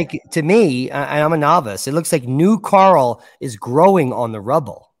looks like, to me, and I'm a novice, it looks like new coral is growing on the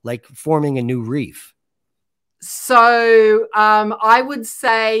rubble, like forming a new reef. So I would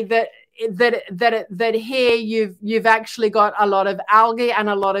say that here you've actually got a lot of algae and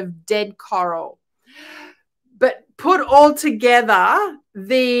a lot of dead coral. But put all together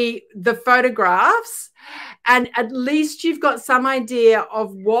the photographs, and at least you've got some idea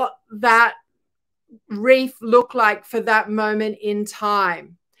of what that reef looked like for that moment in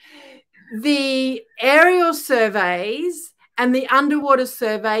time. The aerial surveys and the underwater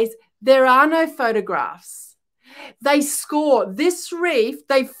surveys, there are no photographs. They score this reef,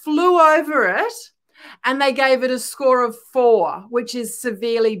 they flew over it, and they gave it a score of 4, which is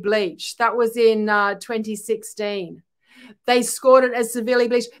severely bleached. That was in 2016. They scored it as severely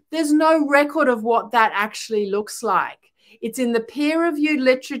bleached. There's no record of what that actually looks like. It's in the peer-reviewed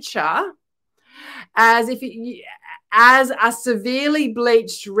literature as a severely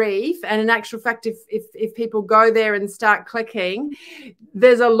bleached reef. And in actual fact, if people go there and start clicking,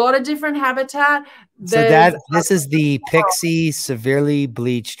 there's a lot of different habitat. So this is the Pixie severely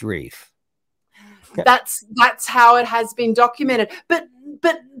bleached reef. That's how it has been documented. But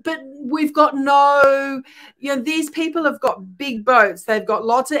we've got no, these people have got big boats, they've got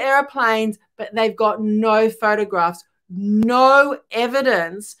lots of airplanes, but they've got no photographs, no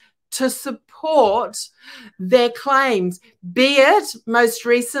evidence to support their claims, be it most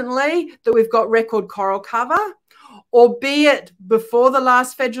recently that we've got record coral cover, or be it before the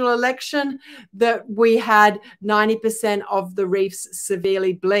last federal election that we had 90% of the reefs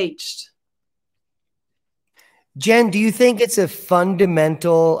severely bleached. Jen, do you think it's a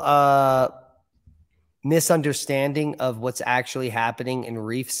fundamental misunderstanding of what's actually happening in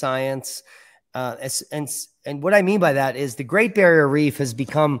reef science? And what I mean by that is the Great Barrier Reef has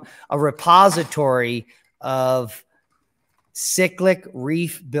become a repository of cyclic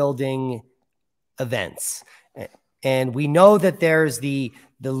reef building events. And we know that there's the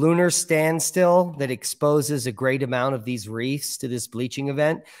lunar standstill that exposes a great amount of these reefs to this bleaching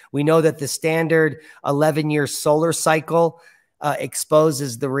event. We know that the standard 11-year solar cycle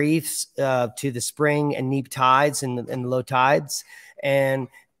exposes the reefs to the spring and neap tides and low tides. And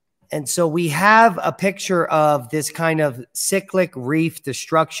so we have a picture of this kind of cyclic reef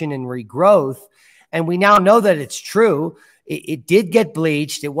destruction and regrowth. And we now know that it's true. It did get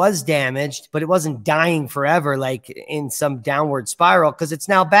bleached. It was damaged, but it wasn't dying forever, like in some downward spiral, because it's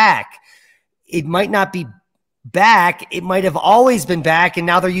now back. It might not be back. It might have always been back. And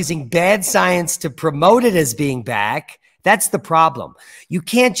now they're using bad science to promote it as being back. That's the problem. You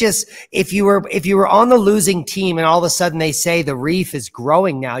can't just, if you were on the losing team and all of a sudden they say the reef is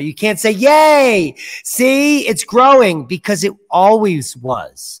growing now, you can't say, yay, see, it's growing, because it always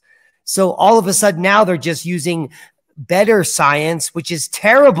was. So all of a sudden now they're just using better science, which is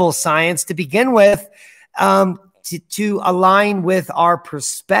terrible science to begin with, to align with our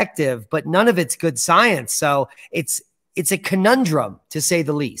perspective, but none of it's good science. So it's a conundrum, to say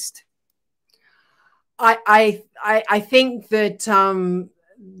the least. I think that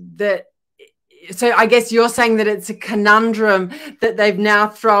so I guess you're saying that it's a conundrum that they've now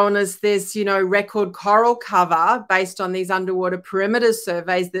thrown us this, you know, record coral cover based on these underwater perimeter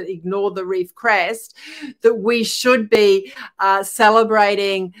surveys that ignore the reef crest, that we should be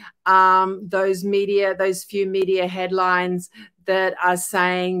celebrating those few media headlines that are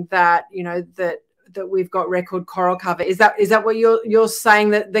saying that, you know, that we've got record coral cover. Is that what you're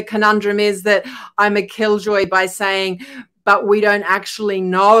saying, that the conundrum is that I'm a killjoy by saying, but we don't actually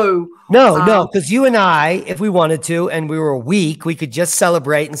know? No, because you and I, if we wanted to, and we were weak, we could just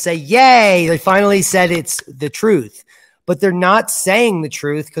celebrate and say, yay, they finally said it's the truth. But they're not saying the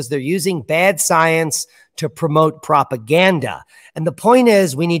truth because they're using bad science to promote propaganda. And the point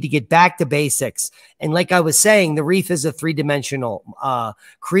is, we need to get back to basics. And like I was saying, the reef is a three-dimensional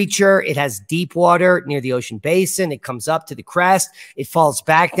creature. It has deep water near the ocean basin. It comes up to the crest. It falls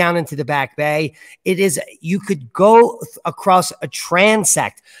back down into the back bay. It is, you could go across a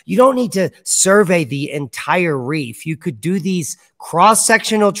transect. You don't need to survey the entire reef. You could do these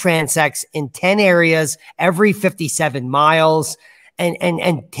cross-sectional transects in 10 areas every 57 miles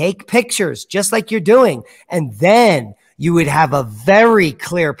and take pictures just like you're doing. And then you would have a very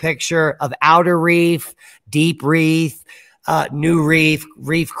clear picture of outer reef, deep reef, new reef,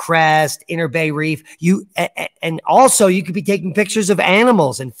 reef crest, inner bay reef. And also you could be taking pictures of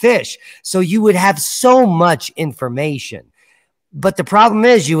animals and fish. So you would have so much information. But the problem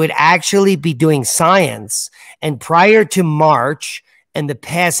is you would actually be doing science. And prior to March and the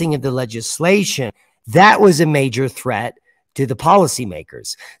passing of the legislation, that was a major threat to the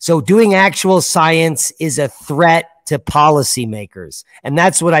policymakers. So doing actual science is a threat to policymakers. And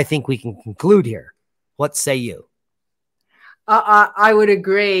that's what I think we can conclude here. What say you? I would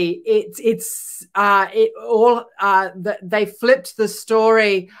agree. They flipped the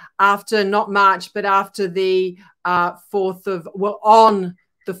story after not March, but after the on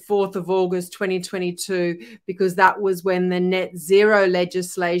the 4th of August, 2022, because that was when the net zero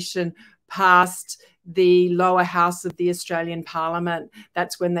legislation passed the lower house of the Australian Parliament.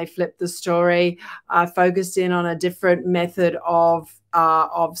 That's when they flipped the story, focused in on a different method of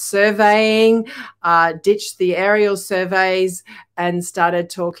surveying, ditched the aerial surveys and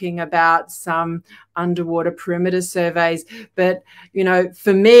started talking about some underwater perimeter surveys. But, you know,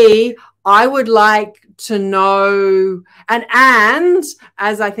 for me, I would like to know, and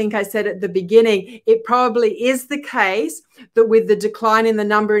as I think I said at the beginning, it probably is the case that with the decline in the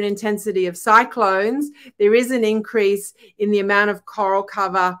number and intensity of cyclones, there is an increase in the amount of coral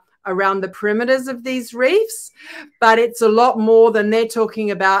cover around the perimeters of these reefs, but it's a lot more than they're talking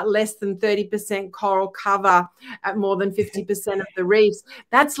about, less than 30% coral cover at more than 50% of the reefs.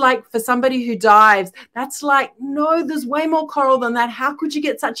 That's like, for somebody who dives, that's like, no, there's way more coral than that. How could you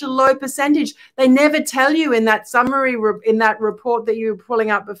get such a low percentage? They never tell you in that summary, in that report that you were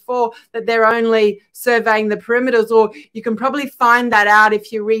pulling up before, that they're only surveying the perimeters, or you can probably find that out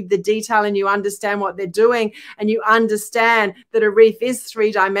if you read the detail and you understand what they're doing, and you understand that a reef is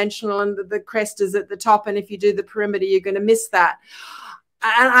three-dimensional and the crest is at the top, and if you do the perimeter, you're going to miss that.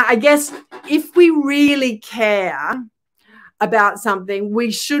 And I guess if we really care about something,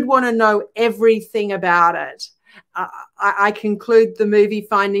 we should want to know everything about it. I conclude the movie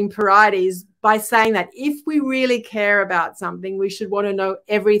Finding Porites by saying that if we really care about something, we should want to know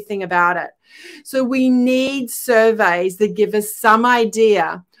everything about it. So we need surveys that give us some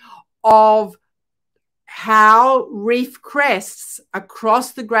idea of how reef crests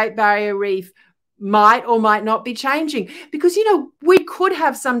across the Great Barrier Reef might or might not be changing. Because, you know, we could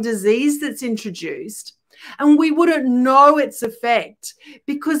have some disease that's introduced and we wouldn't know its effect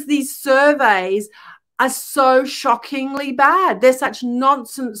because these surveys are so shockingly bad. They're such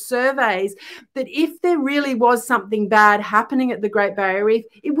nonsense surveys that if there really was something bad happening at the Great Barrier Reef,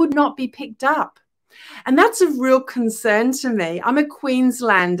 it would not be picked up. And that's a real concern to me. I'm a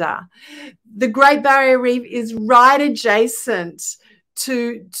Queenslander. The Great Barrier Reef is right adjacent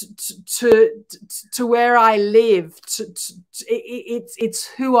to where I live. It's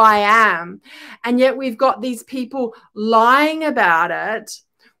who I am. And yet we've got these people lying about it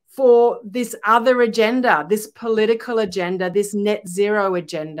for this other agenda, this political agenda, this net zero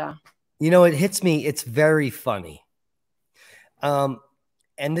agenda. You know, it hits me. It's very funny.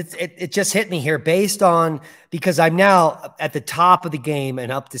 And it just hit me here based on, because I'm now at the top of the game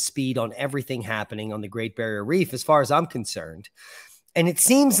and up to speed on everything happening on the Great Barrier Reef, as far as I'm concerned. And it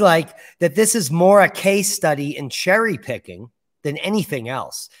seems like that this is more a case study in cherry picking than anything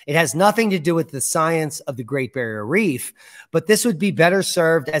else. It has nothing to do with the science of the Great Barrier Reef, but this would be better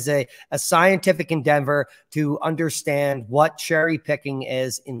served as a scientific endeavor to understand what cherry picking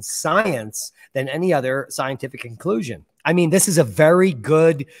is in science than any other scientific conclusion. I mean, this is a very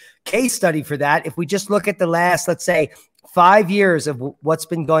good case study for that. If we just look at the last, let's say, 5 years of what's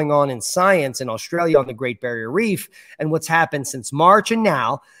been going on in science in Australia on the Great Barrier Reef and what's happened since March and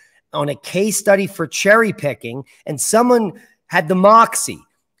now on a case study for cherry picking, and someone had the moxie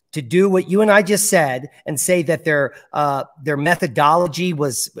to do what you and I just said and say that their methodology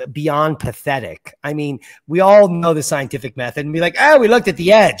was beyond pathetic. I mean, we all know the scientific method and be like, oh, we looked at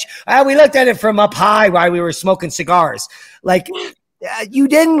the edge. Oh, we looked at it from up high while we were smoking cigars. Like, you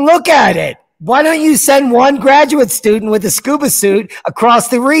didn't look at it. Why don't you send one graduate student with a scuba suit across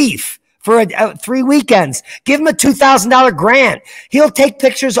the reef for 3 weekends? Give him a $2,000 grant. He'll take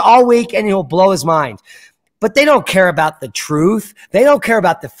pictures all week and he'll blow his mind. But they don't care about the truth. They don't care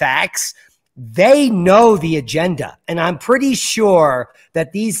about the facts. They know the agenda. And I'm pretty sure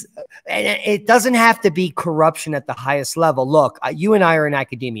that it doesn't have to be corruption at the highest level. Look, you and I are in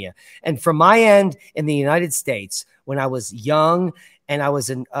academia. And from my end in the United States, when I was young and I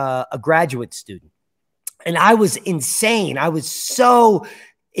was a graduate student, and I was insane. I was so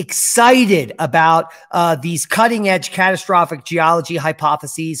excited about these cutting edge catastrophic geology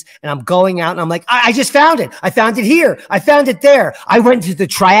hypotheses. And I'm going out and I'm like, I just found it. I found it here. I found it there. I went to the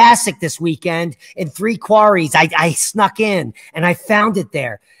Triassic this weekend in 3 quarries. I snuck in and I found it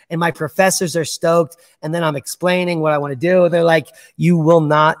there. And my professors are stoked. And then I'm explaining what I want to do. And they're like, you're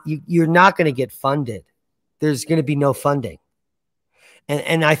not going to get funded. There's going to be no funding.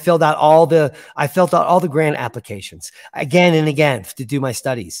 And I filled out all the grant applications again and again to do my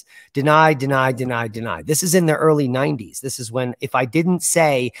studies. Denied, denied, denied, denied. This is in the early 90s. This is when, if I didn't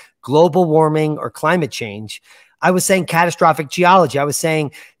say global warming or climate change, I was saying catastrophic geology. I was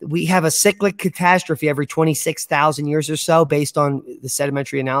saying we have a cyclic catastrophe every 26,000 years or so based on the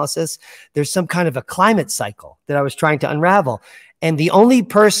sedimentary analysis. There's some kind of a climate cycle that I was trying to unravel. And the only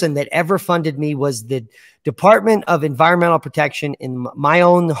person that ever funded me was the Department of Environmental Protection in my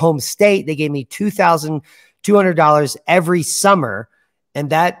own home state. They gave me $2,200 every summer.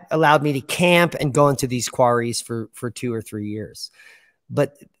 And that allowed me to camp and go into these quarries for 2 or 3 years.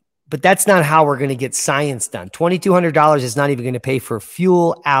 But that's not how we're going to get science done. $2,200 is not even going to pay for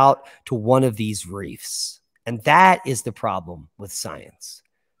fuel out to one of these reefs. And that is the problem with science.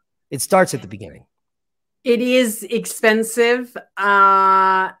 It starts at the beginning. It is expensive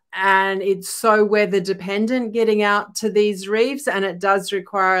and it's so weather dependent getting out to these reefs, and it does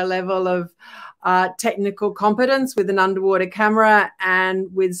require a level of technical competence with an underwater camera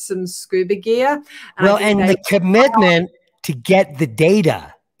and with some scuba gear. And the commitment to get the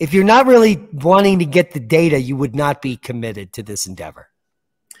data. If you're not really wanting to get the data, you would not be committed to this endeavor.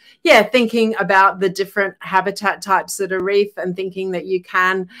 Yeah, thinking about the different habitat types at a reef and thinking that you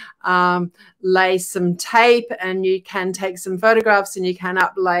can lay some tape and you can take some photographs and you can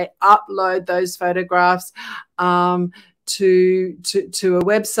upload those photographs to a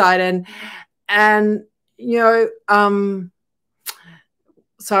website. And you know,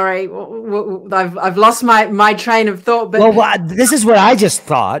 sorry, I've lost my train of thought. But well, this is what I just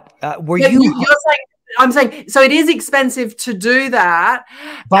thought. You're saying? I'm saying, so it is expensive to do that.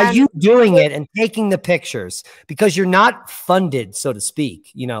 By you doing it and taking the pictures, because you're not funded, so to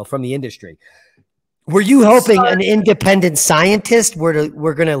speak, you know, from the industry. Were you hoping an independent scientist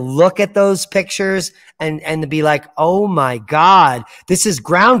we're going to look at those pictures and be like, oh my God, this is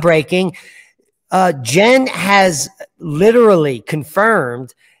groundbreaking? Jen has literally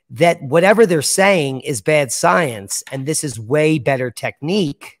confirmed that whatever they're saying is bad science, and this is way better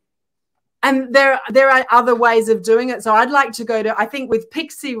technique. And there are other ways of doing it. So I'd like to go to, I think with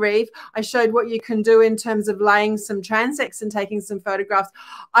Pixie Reef, I showed what you can do in terms of laying some transects and taking some photographs.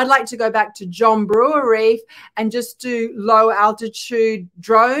 I'd like to go back to John Brewer Reef and just do low altitude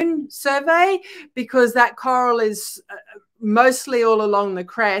drone survey, because that coral is mostly all along the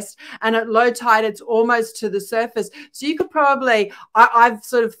crest, and at low tide it's almost to the surface. So you could probably, I've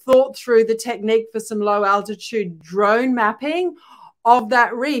sort of thought through the technique for some low altitude drone mapping of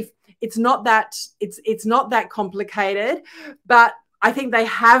that reef. It's not that complicated, but I think they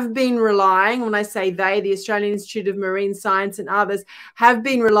have been relying, when I say they, the Australian Institute of Marine Science and others have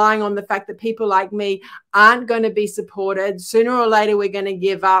been relying on the fact that people like me aren't going to be supported. Sooner or later, we're going to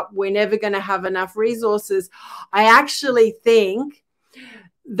give up. We're never going to have enough resources. I actually think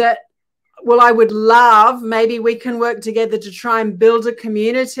that well, I would love, maybe we can work together to try and build a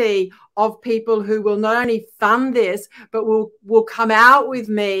community of people who will not only fund this, but will come out with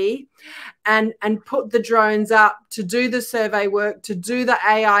me and put the drones up to do the survey work, to do the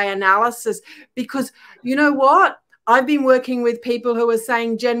AI analysis. Because you know what? I've been working with people who are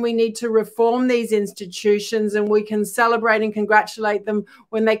saying, Jen, we need to reform these institutions, and we can celebrate and congratulate them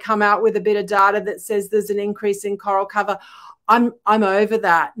when they come out with a bit of data that says there's an increase in coral cover. I'm over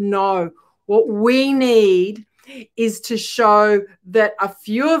that. No, what we need is to show that a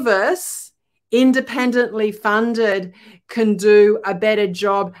few of us, independently funded, can do a better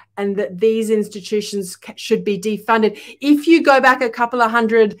job, and that these institutions should be defunded. If you go back a couple of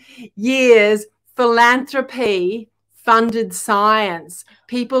hundred years, philanthropy funded science.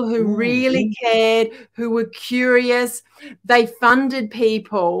 People who really cared, who were curious, they funded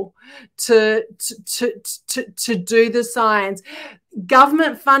people to do the science.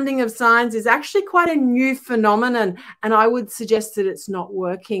 Government funding of science is actually quite a new phenomenon, and I would suggest that it's not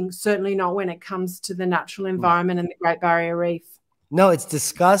working, certainly not when it comes to the natural environment and the Great Barrier Reef. No, it's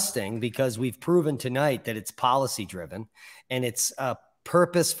disgusting, because we've proven tonight that it's policy driven and it's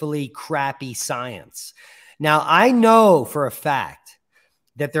purposefully crappy science. Now, I know for a fact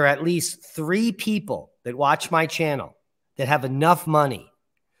that there are at least 3 people that watch my channel that have enough money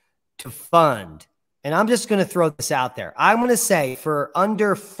to fund. And I'm just going to throw this out there. I'm going to say for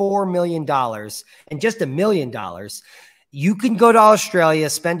under $4 million and just $1 million, you can go to Australia,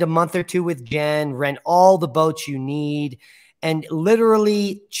 spend a month or 2 with Jen, rent all the boats you need, and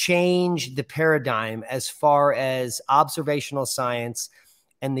literally change the paradigm as far as observational science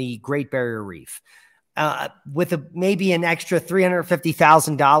and the Great Barrier Reef. With maybe an extra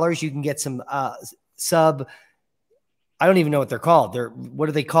 $350,000, you can get some I don't even know what they're called. What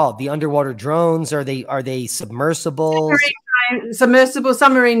are they called? The underwater drones? Are they submersibles? Submersible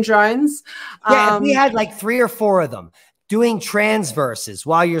submarine drones. Yeah, we had like 3 or 4 of them doing transverses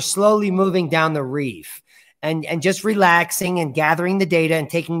while you're slowly moving down the reef. And just relaxing and gathering the data and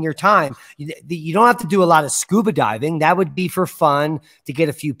taking your time. You don't have to do a lot of scuba diving. That would be for fun to get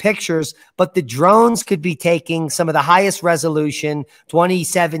a few pictures. But the drones could be taking some of the highest resolution,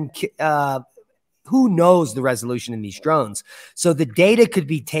 27, who knows the resolution in these drones. So the data could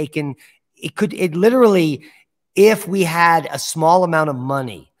be taken. It literally, if we had a small amount of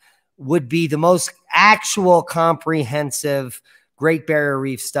money, would be the most actual comprehensive Great Barrier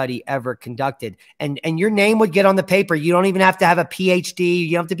Reef study ever conducted. And your name would get on the paper. You don't even have to have a PhD.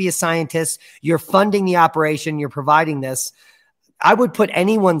 You don't have to be a scientist. You're funding the operation. You're providing this. I would put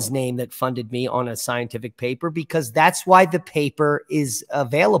anyone's name that funded me on a scientific paper, because that's why the paper is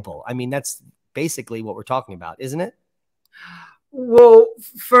available. I mean, that's basically what we're talking about, isn't it? Well,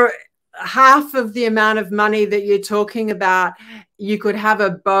 for half of the amount of money that you're talking about, you could have a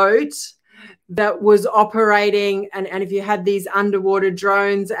boat that was operating, and if you had these underwater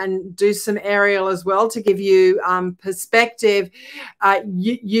drones and do some aerial as well to give you perspective,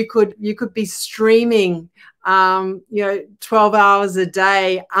 you could be streaming 12 hours a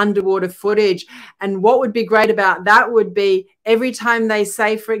day underwater footage. And what would be great about that would be every time they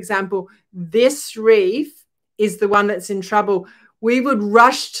say, for example, this reef is the one that's in trouble, we would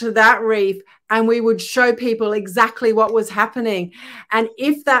rush to that reef and we would show people exactly what was happening. And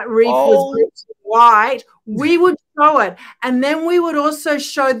if that reef was bleached white, we would show it. And then we would also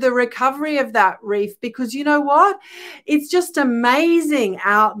show the recovery of that reef, because you know what? It's just amazing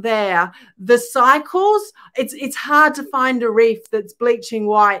out there. The cycles, it's hard to find a reef that's bleaching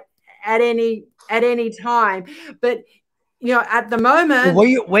white at any time. But you know, at the moment,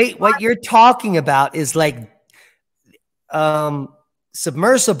 what you're talking about is like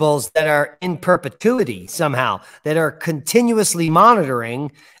submersibles that are in perpetuity somehow, that are continuously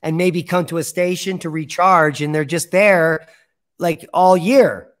monitoring and maybe come to a station to recharge, and they're just there like all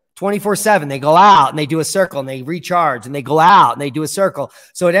year, 24/7. They go out and they do a circle and they recharge, and they go out and they do a circle.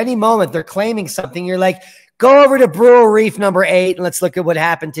 So at any moment they're claiming something. You're like, go over to Brewer Reef number 8 and let's look at what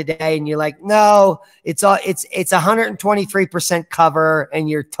happened today. And you're like, no, it's 123% cover and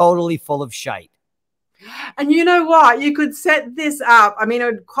you're totally full of shite. And you know what? You could set this up. I mean, it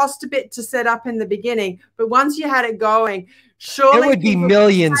would cost a bit to set up in the beginning, but once you had it going, surely there would be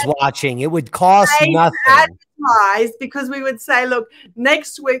millions watching. It would cost nothing. Advertise, because we would say, look,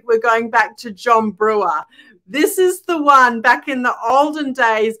 next week we're going back to John Brewer. This is the one back in the olden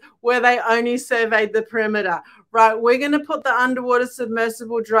days where they only surveyed the perimeter. Right, we're going to put the underwater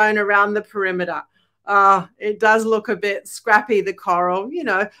submersible drone around the perimeter. it does look a bit scrappy, the coral, you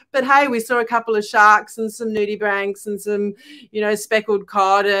know, but hey, we saw a couple of sharks and some nudibranchs and some, you know, speckled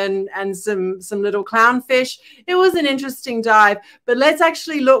cod and some little clownfish. It was an interesting dive. But let's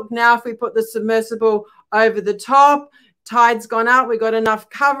actually look now. If we put the submersible over the top, tide's gone up, we got enough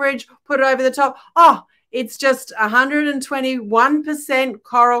coverage, put it over the top. Oh, it's just 121%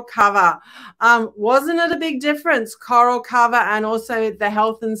 coral cover. Wasn't it a big difference, coral cover and also the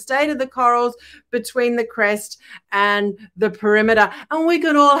health and state of the corals between the crest and the perimeter? And we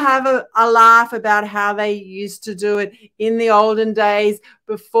can all have a laugh about how they used to do it in the olden days,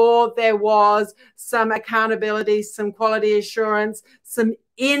 before there was some accountability, some quality assurance, some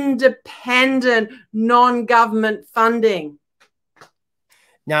independent non-government funding.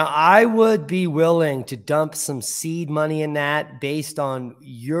 Now, I would be willing to dump some seed money in that based on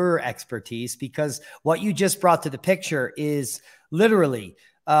your expertise, because what you just brought to the picture is literally,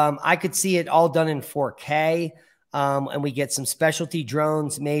 I could see it all done in 4K, and we get some specialty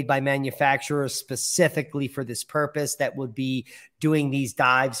drones made by manufacturers specifically for this purpose that would be doing these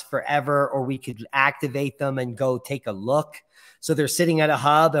dives forever, or we could activate them and go take a look. So they're sitting at a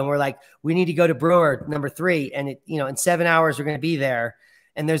hub and we're like, we need to go to Brewer number 3. And it, you know, in 7 hours, we're going to be there.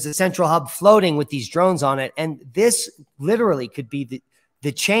 And there's a central hub floating with these drones on it. And this literally could be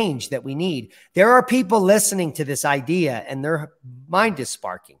the change that we need. There are people listening to this idea and their mind is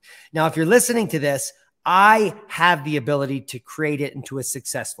sparking. Now, if you're listening to this, I have the ability to create it into a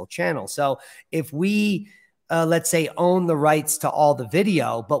successful channel. So if we, let's say, own the rights to all the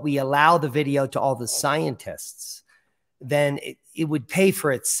video, but we allow the video to all the scientists, then it would pay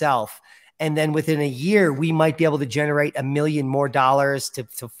for itself. And then within a year, we might be able to generate $1 million more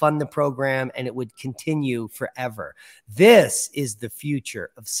to fund the program, and it would continue forever. This is the future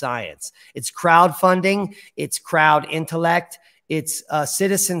of science. It's crowdfunding, it's crowd intellect, it's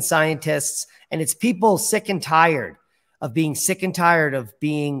citizen scientists, and it's people sick and tired of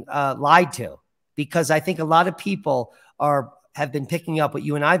being lied to. Because I think a lot of people have been picking up what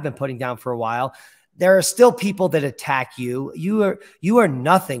you and I have been putting down for a while. There are still people that attack you. You are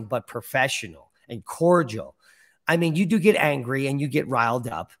nothing but professional and cordial. I mean, you do get angry and you get riled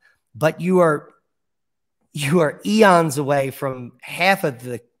up, but you are eons away from half of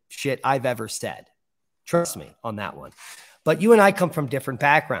the shit I've ever said. Trust me on that one. But you and I come from different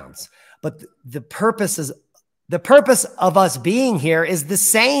backgrounds. But the purpose of us being here is the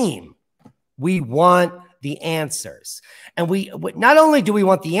same. We want the answers. And we not only do we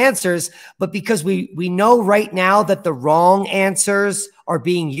want the answers, but because we know right now that the wrong answers are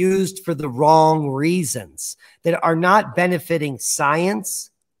being used for the wrong reasons that are not benefiting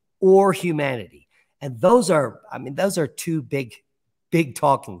science or humanity. And those are two big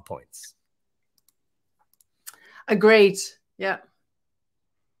talking points. Agreed. Yeah.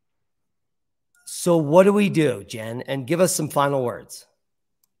 So what do we do, Jen? And give us some final words.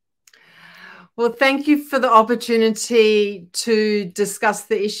 Well, thank you for the opportunity to discuss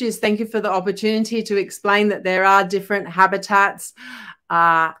the issues. Thank you for the opportunity to explain that there are different habitats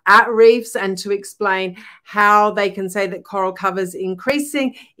at reefs, and to explain how they can say that coral cover is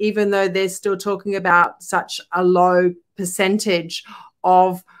increasing, even though they're still talking about such a low percentage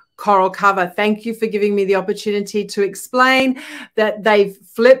of coral cover. Thank you for giving me the opportunity to explain that they've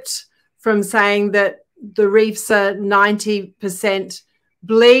flipped from saying that the reefs are 90%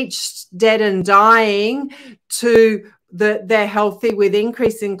 bleached, dead and dying, to they're healthy with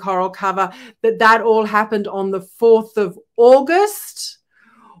increasing coral cover. That all happened on the 4th of August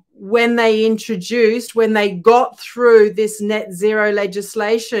when they got through this net zero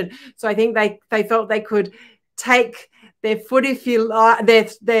legislation. So I think they felt they could take their foot, if you like,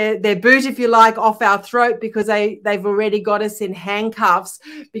 their boot, if you like, off our throat, because they've already got us in handcuffs,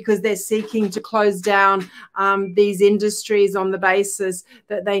 because they're seeking to close down these industries on the basis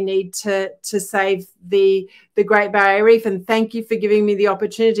that they need to save the Great Barrier Reef. And thank you for giving me the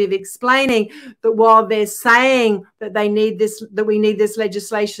opportunity of explaining that while they're saying that we need this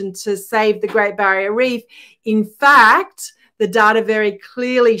legislation to save the Great Barrier Reef, in fact, the data very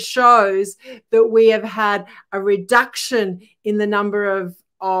clearly shows that we have had a reduction in the number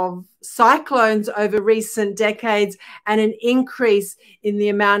of cyclones over recent decades, and an increase in the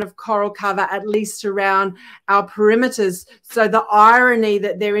amount of coral cover, at least around our perimeters. So the irony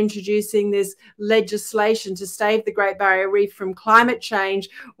that they're introducing this legislation to save the Great Barrier Reef from climate change,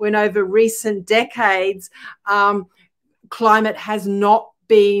 when over recent decades, climate has not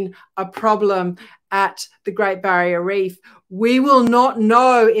been a problem at the Great Barrier Reef. We will not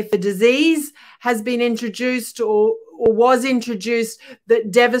know if a disease has been introduced or was introduced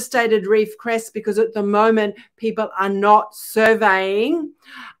that devastated reef crests, because at the moment people are not surveying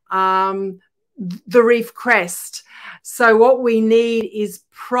the reef crest. So what we need is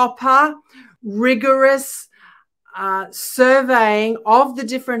proper, rigorous surveying of the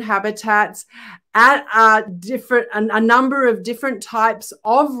different habitats at a number of different types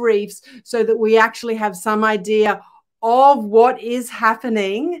of reefs, so that we actually have some idea of what is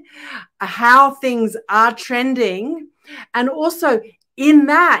happening, how things are trending. And also in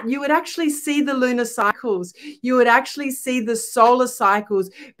that, you would actually see the lunar cycles, you would actually see the solar cycles,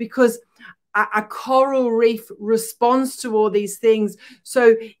 because a coral reef responds to all these things.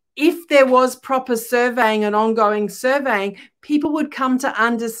 So if there was proper surveying and ongoing surveying, people would come to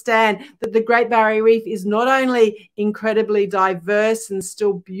understand that the Great Barrier Reef is not only incredibly diverse and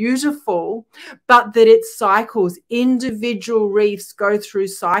still beautiful, but that its cycles, individual reefs go through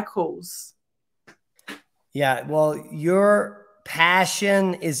cycles. Yeah, well, your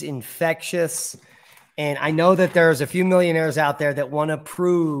passion is infectious. And I know that there's a few millionaires out there that want to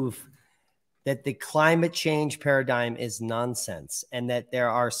prove that the climate change paradigm is nonsense and that there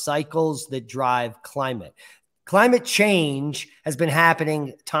are cycles that drive climate. Climate change has been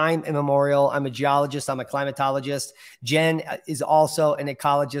happening time immemorial. I'm a geologist. I'm a climatologist. Jen is also an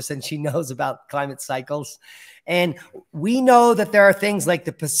ecologist, and she knows about climate cycles. And we know that there are things like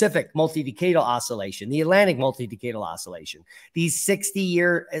the Pacific multi-decadal oscillation, the Atlantic multi-decadal oscillation, these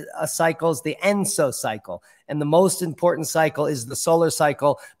 60-year cycles, the ENSO cycle. And the most important cycle is the solar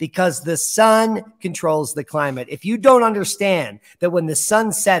cycle, because the sun controls the climate. If you don't understand that when the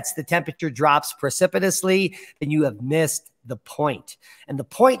sun sets, the temperature drops precipitously, then you have missed the point. And the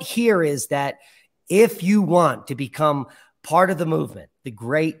point here is that if you want to become part of the movement, the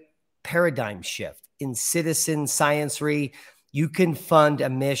great paradigm shift in citizen science-y, you can fund a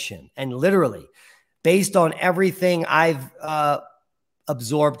mission. And literally, based on everything I've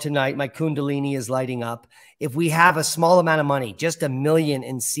absorbed tonight, my Kundalini is lighting up. If we have a small amount of money, just $1 million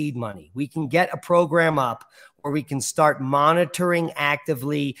in seed money, we can get a program up where we can start monitoring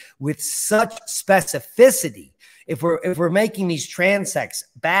actively with such specificity. If we're making these transects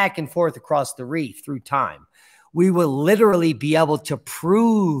back and forth across the reef through time, we will literally be able to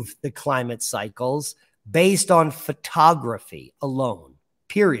prove the climate cycles based on photography alone,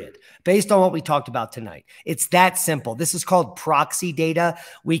 period. Based on what we talked about tonight. It's that simple. This is called proxy data.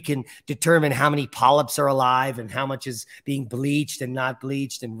 We can determine how many polyps are alive and how much is being bleached and not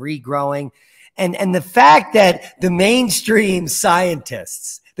bleached and regrowing. And the fact that the mainstream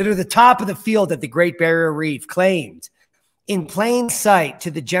scientists that are the top of the field at the Great Barrier Reef claimed in plain sight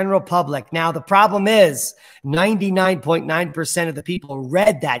to the general public. Now, the problem is 99.9% of the people who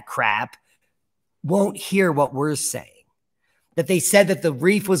read that crap won't hear what we're saying. That they said that the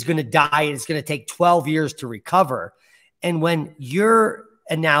reef was going to die and it's going to take 12 years to recover. And when your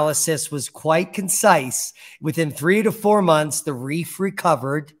analysis was quite concise, within 3 to 4 months, the reef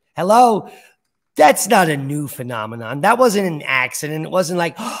recovered. Hello? That's not a new phenomenon. That wasn't an accident. It wasn't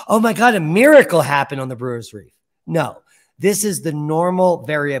like, oh my God, a miracle happened on the Brewers Reef. No. This is the normal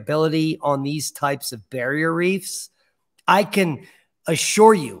variability on these types of barrier reefs. I can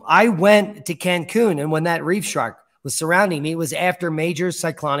assure you, I went to Cancun, and when that reef shark was surrounding me, it was after major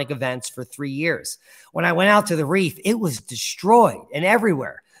cyclonic events for 3 years. When I went out to the reef, it was destroyed and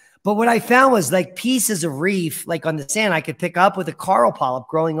everywhere. But what I found was like pieces of reef, like on the sand, I could pick up with a coral polyp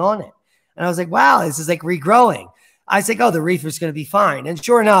growing on it. And I was like, wow, this is like regrowing. I was like, oh, the reef is going to be fine. And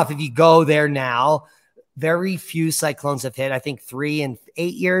sure enough, if you go there now, very few cyclones have hit, I think 3 in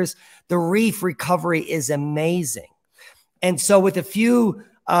 8 years. The reef recovery is amazing. And so with a few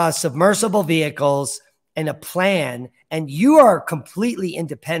submersible vehicles and a plan, and you are completely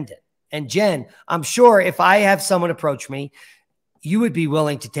independent. And Jen, I'm sure if I have someone approach me, you would be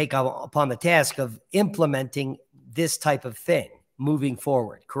willing to take upon the task of implementing this type of thing moving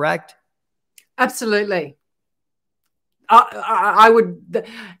forward, correct? Absolutely. I would,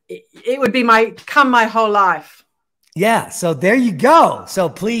 it would be my whole life. Yeah. So there you go. So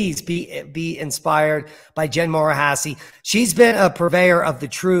please be inspired by Jen Marohasy. She's been a purveyor of the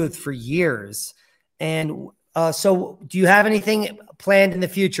truth for years. And so do you have anything planned in the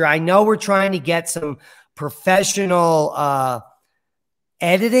future? I know we're trying to get some professional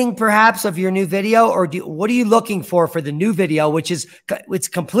editing perhaps of your new video, or what are you looking for the new video, which is it's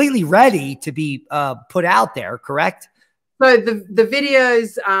completely ready to be put out there, correct? So the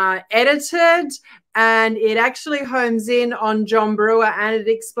video's edited, and it actually homes in on John Brewer, and it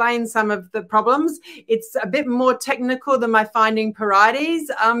explains some of the problems. It's a bit more technical than my Finding Parietes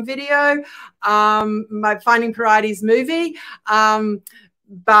video, my Finding Parietes movie.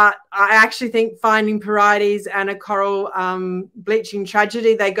 But I actually think Finding Parietes and a coral bleaching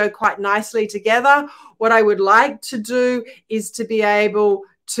tragedy, they go quite nicely together. What I would like to do is to be able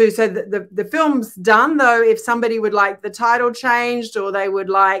so the film's done, though. If somebody would like the title changed, or they would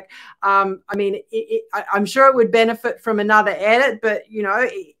like, I mean, I'm sure it would benefit from another edit, but you know,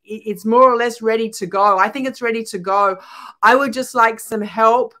 it's more or less ready to go. I think it's ready to go. I would just like some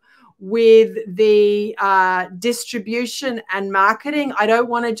help with the distribution and marketing. I don't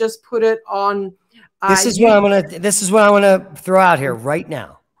want to just put it on. This is what I want to throw out here right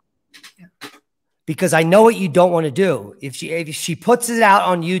now. Because I know what you don't want to do. If she puts it out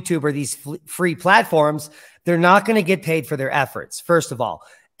on YouTube or these free platforms, they're not going to get paid for their efforts, first of all.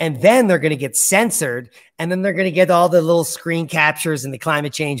 And then they're going to get censored, and then they're going to get all the little screen captures and the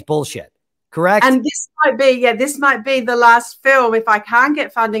climate change bullshit. Correct? And this might be the last film, if I can't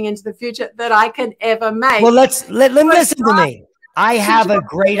get funding into the future, that I can ever make. Well, let listen to me. I have a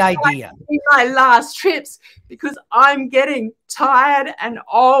great idea. My last trips, because I'm getting tired and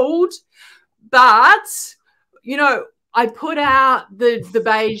old. But, you know, I put out the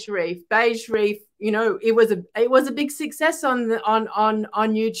Beige Reef. Beige Reef, you know, it was a big success on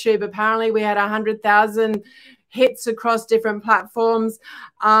YouTube. Apparently, we had 100,000 hits across different platforms.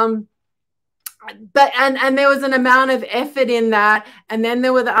 But there was an amount of effort in that. And then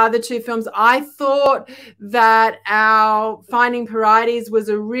there were the other two films. I thought that our Finding Parietes was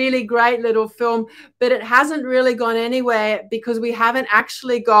a really great little film, but it hasn't really gone anywhere because we haven't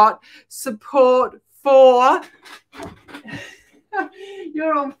actually got support for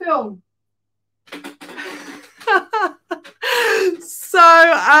you're on film.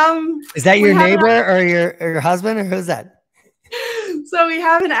 So is that your neighbor or your husband, or who's that? So we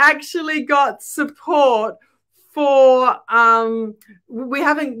haven't actually got support for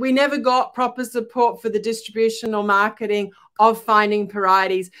we never got proper support for the distribution or marketing of Finding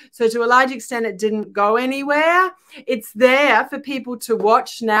Parietes. So to a large extent, it didn't go anywhere. It's there for people to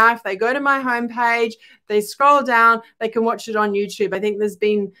watch now. If they go to my homepage, they scroll down, they can watch it on YouTube. I think there's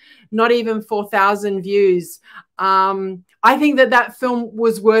been not even 4,000 views. I think that film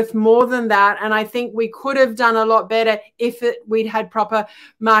was worth more than that. And I think we could have done a lot better if we'd had proper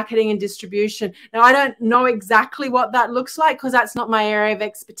marketing and distribution. Now, I don't know exactly what that looks like because that's not my area of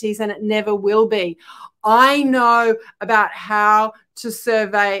expertise, and it never will be. I know about how to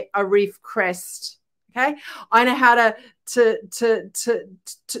survey a reef crest. Okay. I know how to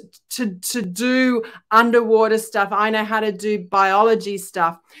do underwater stuff. I know how to do biology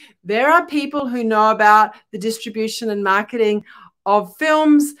stuff. There are people who know about the distribution and marketing of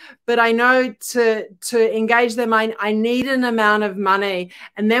films, but I know to engage them, I need an amount of money.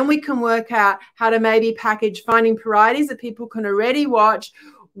 And then we can work out how to maybe package Finding Parietes that people can already watch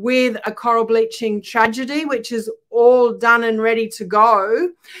with a coral bleaching tragedy, which is all done and ready to go,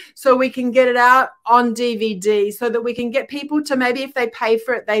 so we can get it out on DVD, so that we can get people to, maybe if they pay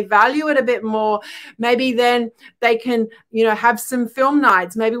for it, they value it a bit more. Maybe then they can, you know, have some film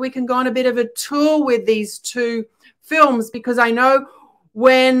nights. Maybe we can go on a bit of a tour with these two films, because I know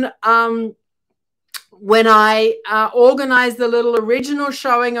when I organised the little original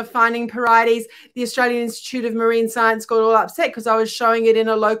showing of Finding Parietes, the Australian Institute of Marine Science got all upset because I was showing it in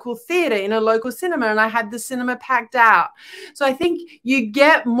a local theatre, in a local cinema, and I had the cinema packed out. So I think you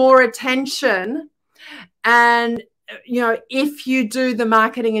get more attention, and you know, if you do the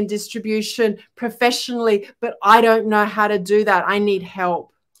marketing and distribution professionally, but I don't know how to do that. I need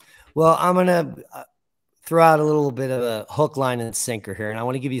help. Well, I'm going to throw out a little bit of a hook, line, and sinker here, and I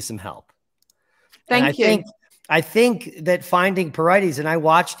want to give you some help. Thank you. I think that Finding Parietes, and I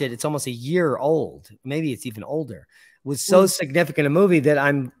watched it, it's almost a year old, maybe it's even older, was so significant a movie that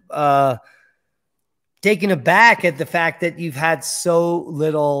I'm taken aback at the fact that you've had so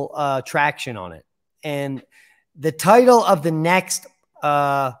little traction on it. And the title of the next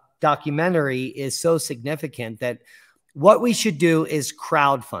documentary is so significant that what we should do is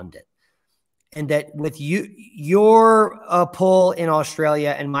crowdfund it. And that with your poll in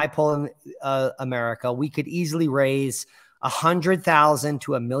Australia and my poll in America, we could easily raise $100,000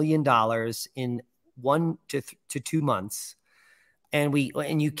 to $1 million in 1 to 2 months, and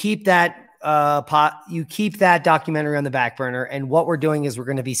you keep that that documentary on the back burner. And what we're doing is we're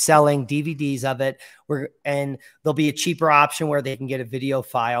going to be selling DVDs of it. And there'll be a cheaper option where they can get a video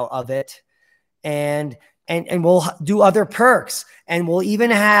file of it, and we'll do other perks. And we'll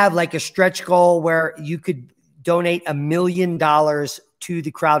even have like a stretch goal where you could donate $1 million to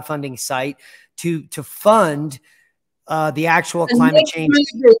the crowdfunding site to fund the actual climate change.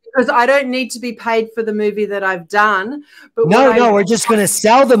 Because I don't need to be paid for the movie that I've done. But no, we're just going to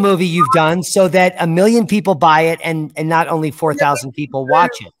sell the movie you've done so that 1 million people buy it, and not only 4,000 people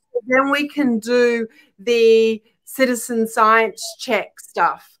watch it. Then we can do the citizen science check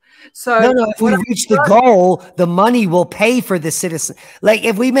stuff. So No. If we reach the goal, the money will pay for the citizen. Like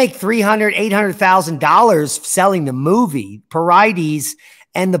if we make $300,000, $800,000 selling the movie Parides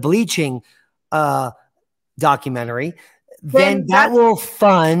and the bleaching documentary, then that will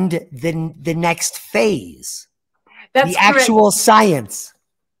fund the next phase. That's the actual correct. Science.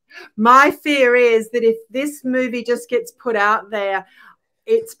 My fear is that if this movie just gets put out there,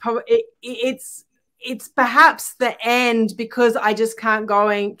 it's perhaps the end, because I just can't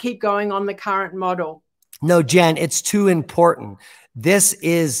keep going on the current model. No, Jen, it's too important. This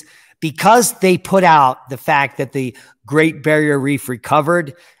is because they put out the fact that the Great Barrier Reef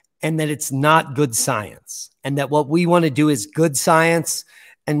recovered and that it's not good science, and that what we want to do is good science.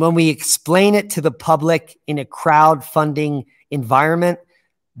 And when we explain it to the public in a crowdfunding environment,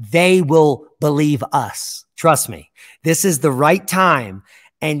 they will believe us. Trust me, this is the right time.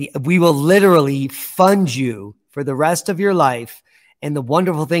 And we will literally fund you for the rest of your life and the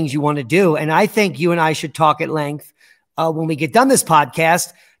wonderful things you want to do. And I think you and I should talk at length when we get done this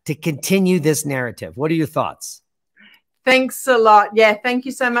podcast to continue this narrative. What are your thoughts? Thanks a lot. Yeah, thank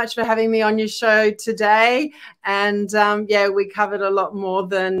you so much for having me on your show today. And yeah, we covered a lot more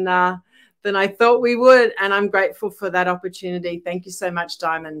than I thought we would. And I'm grateful for that opportunity. Thank you so much,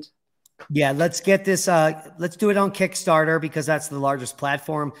 Diamond. Yeah, let's get this. Let's do it on Kickstarter, because that's the largest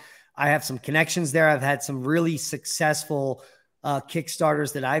platform. I have some connections there. I've had some really successful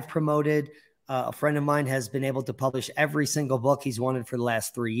Kickstarters that I've promoted. A friend of mine has been able to publish every single book he's wanted for the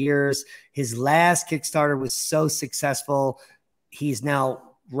last 3 years. His last Kickstarter was so successful, he's now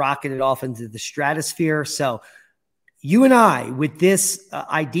rocketed off into the stratosphere. So you and I, with this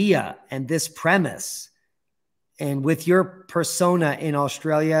idea and this premise, and with your persona in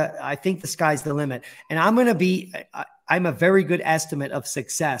Australia, I think the sky's the limit. And I'm a very good estimate of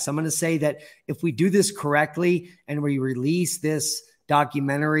success. I'm going to say that if we do this correctly and we release this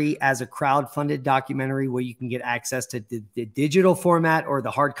documentary as a crowd-funded documentary where you can get access to the digital format or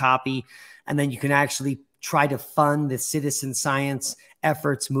the hard copy, and then you can actually try to fund the citizen science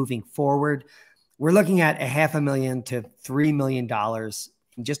efforts moving forward, we're looking at $500,000 to $3 million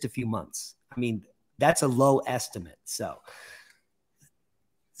in just a few months. I mean, that's a low estimate. So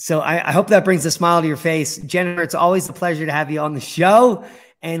I hope that brings a smile to your face. Jennifer, it's always a pleasure to have you on the show.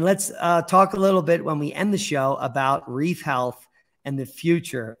 And let's talk a little bit when we end the show about reef health and the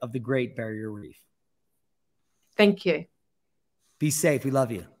future of the Great Barrier Reef. Thank you. Be safe. We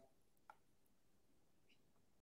love you.